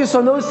focus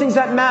on those things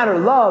that matter.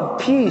 Love,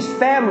 peace,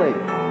 family.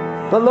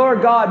 But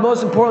Lord God,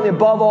 most importantly,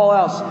 above all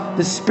else,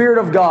 the Spirit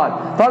of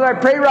God. Father, I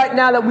pray right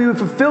now that we would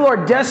fulfill our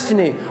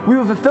destiny. We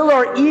would fulfill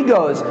our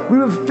egos. We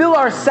would fulfill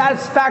our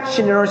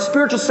satisfaction and our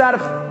spiritual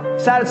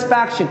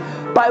satisfaction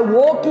by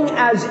walking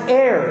as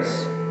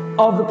heirs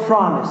of the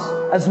promise,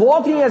 as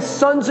walking as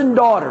sons and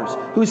daughters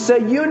who say,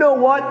 you know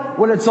what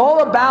it's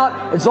all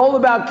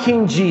about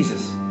King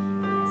Jesus.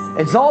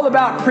 It's all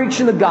about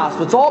preaching the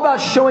gospel. It's all about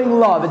showing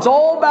love. It's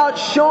all about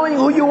showing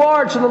who you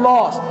are to the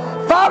lost.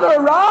 Father,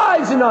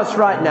 arise in us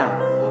right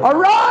now.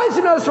 Arise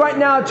in us right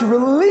now to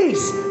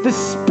release the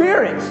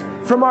Spirit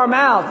from our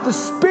mouth, the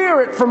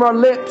Spirit from our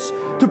lips,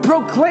 to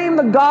proclaim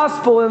the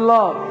gospel in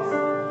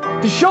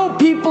love, to show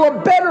people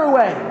a better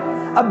way,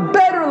 a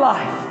better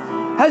life,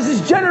 as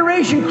this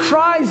generation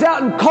cries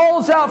out and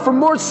calls out for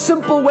more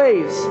simple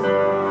ways.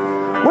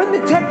 When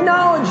the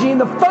technology and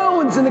the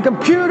phones and the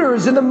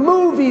computers and the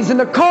movies and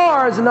the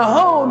cars and the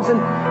homes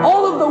and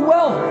all of the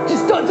wealth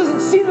just doesn't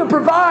seem to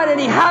provide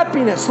any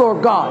happiness,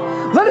 Lord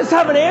God, let us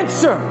have an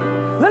answer.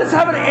 Let us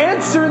have an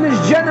answer in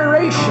this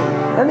generation.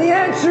 And the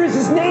answer is,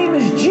 His name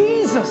is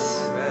Jesus.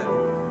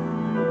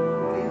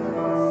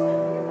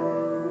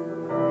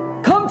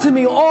 Come to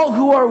me, all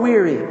who are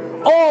weary,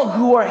 all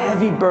who are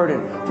heavy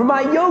burdened. For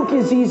my yoke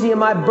is easy and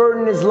my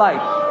burden is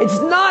light. It's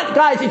not,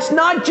 guys, it's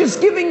not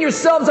just giving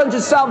yourselves unto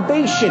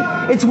salvation.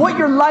 It's what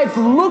your life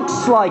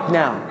looks like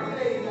now.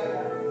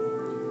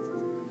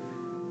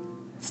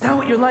 It's not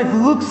what your life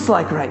looks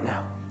like right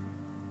now.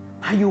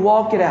 How you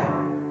walk it out.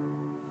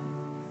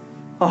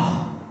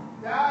 Oh.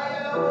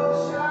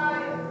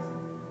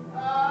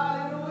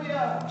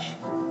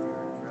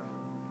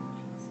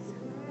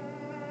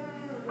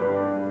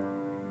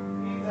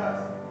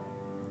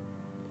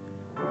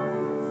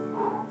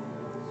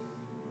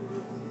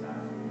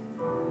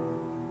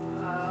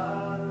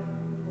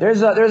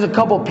 There's a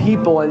couple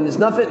people, and there's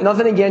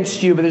nothing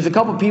against you, but there's a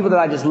couple people that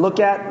I just look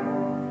at.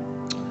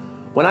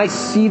 When I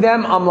see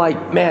them, I'm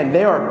like, man,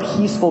 they are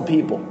peaceful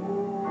people.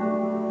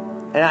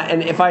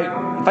 And if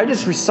I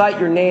just recite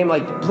your name,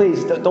 like,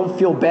 please don't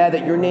feel bad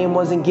that your name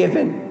wasn't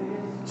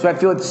given. That's what I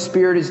feel like the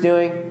Spirit is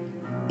doing.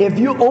 If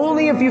you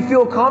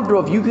feel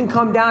comfortable, if you can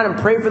come down and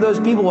pray for those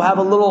people who have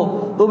a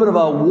little bit of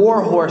a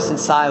war horse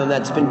inside them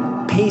that's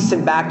been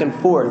pacing back and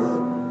forth.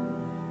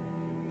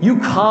 You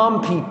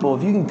calm people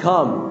if you can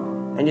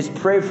come and just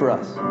pray for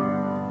us.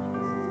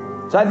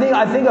 So I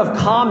think of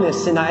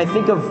calmness, and I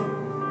think of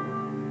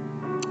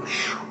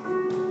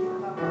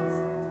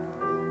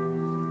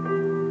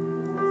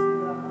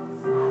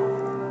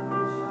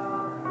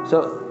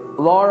so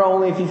Laura,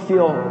 only if you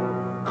feel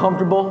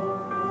comfortable.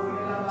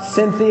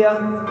 Cynthia,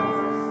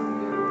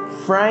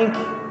 Frank,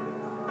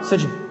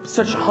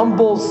 such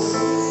humble,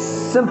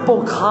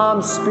 simple,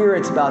 calm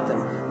spirits about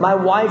them. My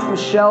wife,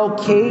 Michelle,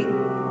 Kate.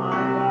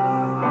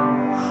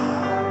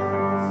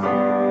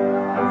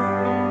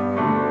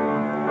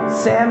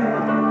 Sam.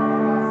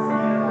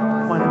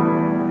 Come on down.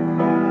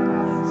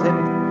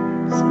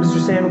 Mr.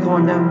 Sam, come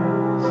on down.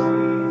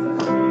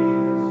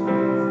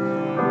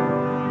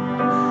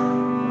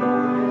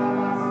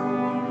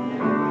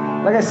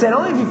 Like I said,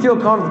 only if you feel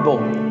comfortable.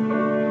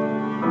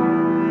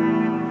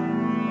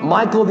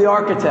 Michael the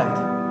architect.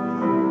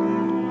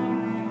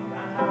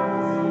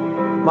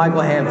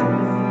 Michael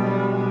Hampton.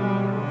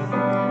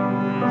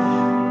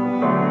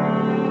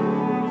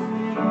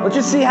 Let's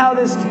just see how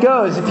this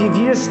goes. If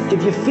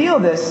you feel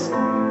this,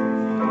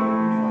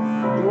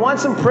 you want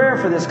some prayer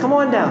for this, come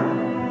on down.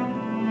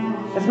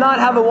 If not,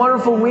 have a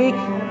wonderful week.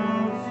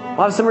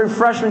 We'll have some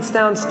refreshments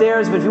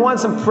downstairs. But if you want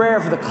some prayer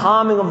for the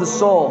calming of the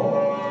soul,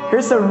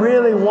 here's some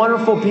really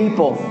wonderful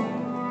people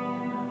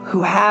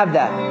who have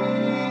that.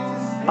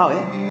 Oh,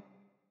 yeah.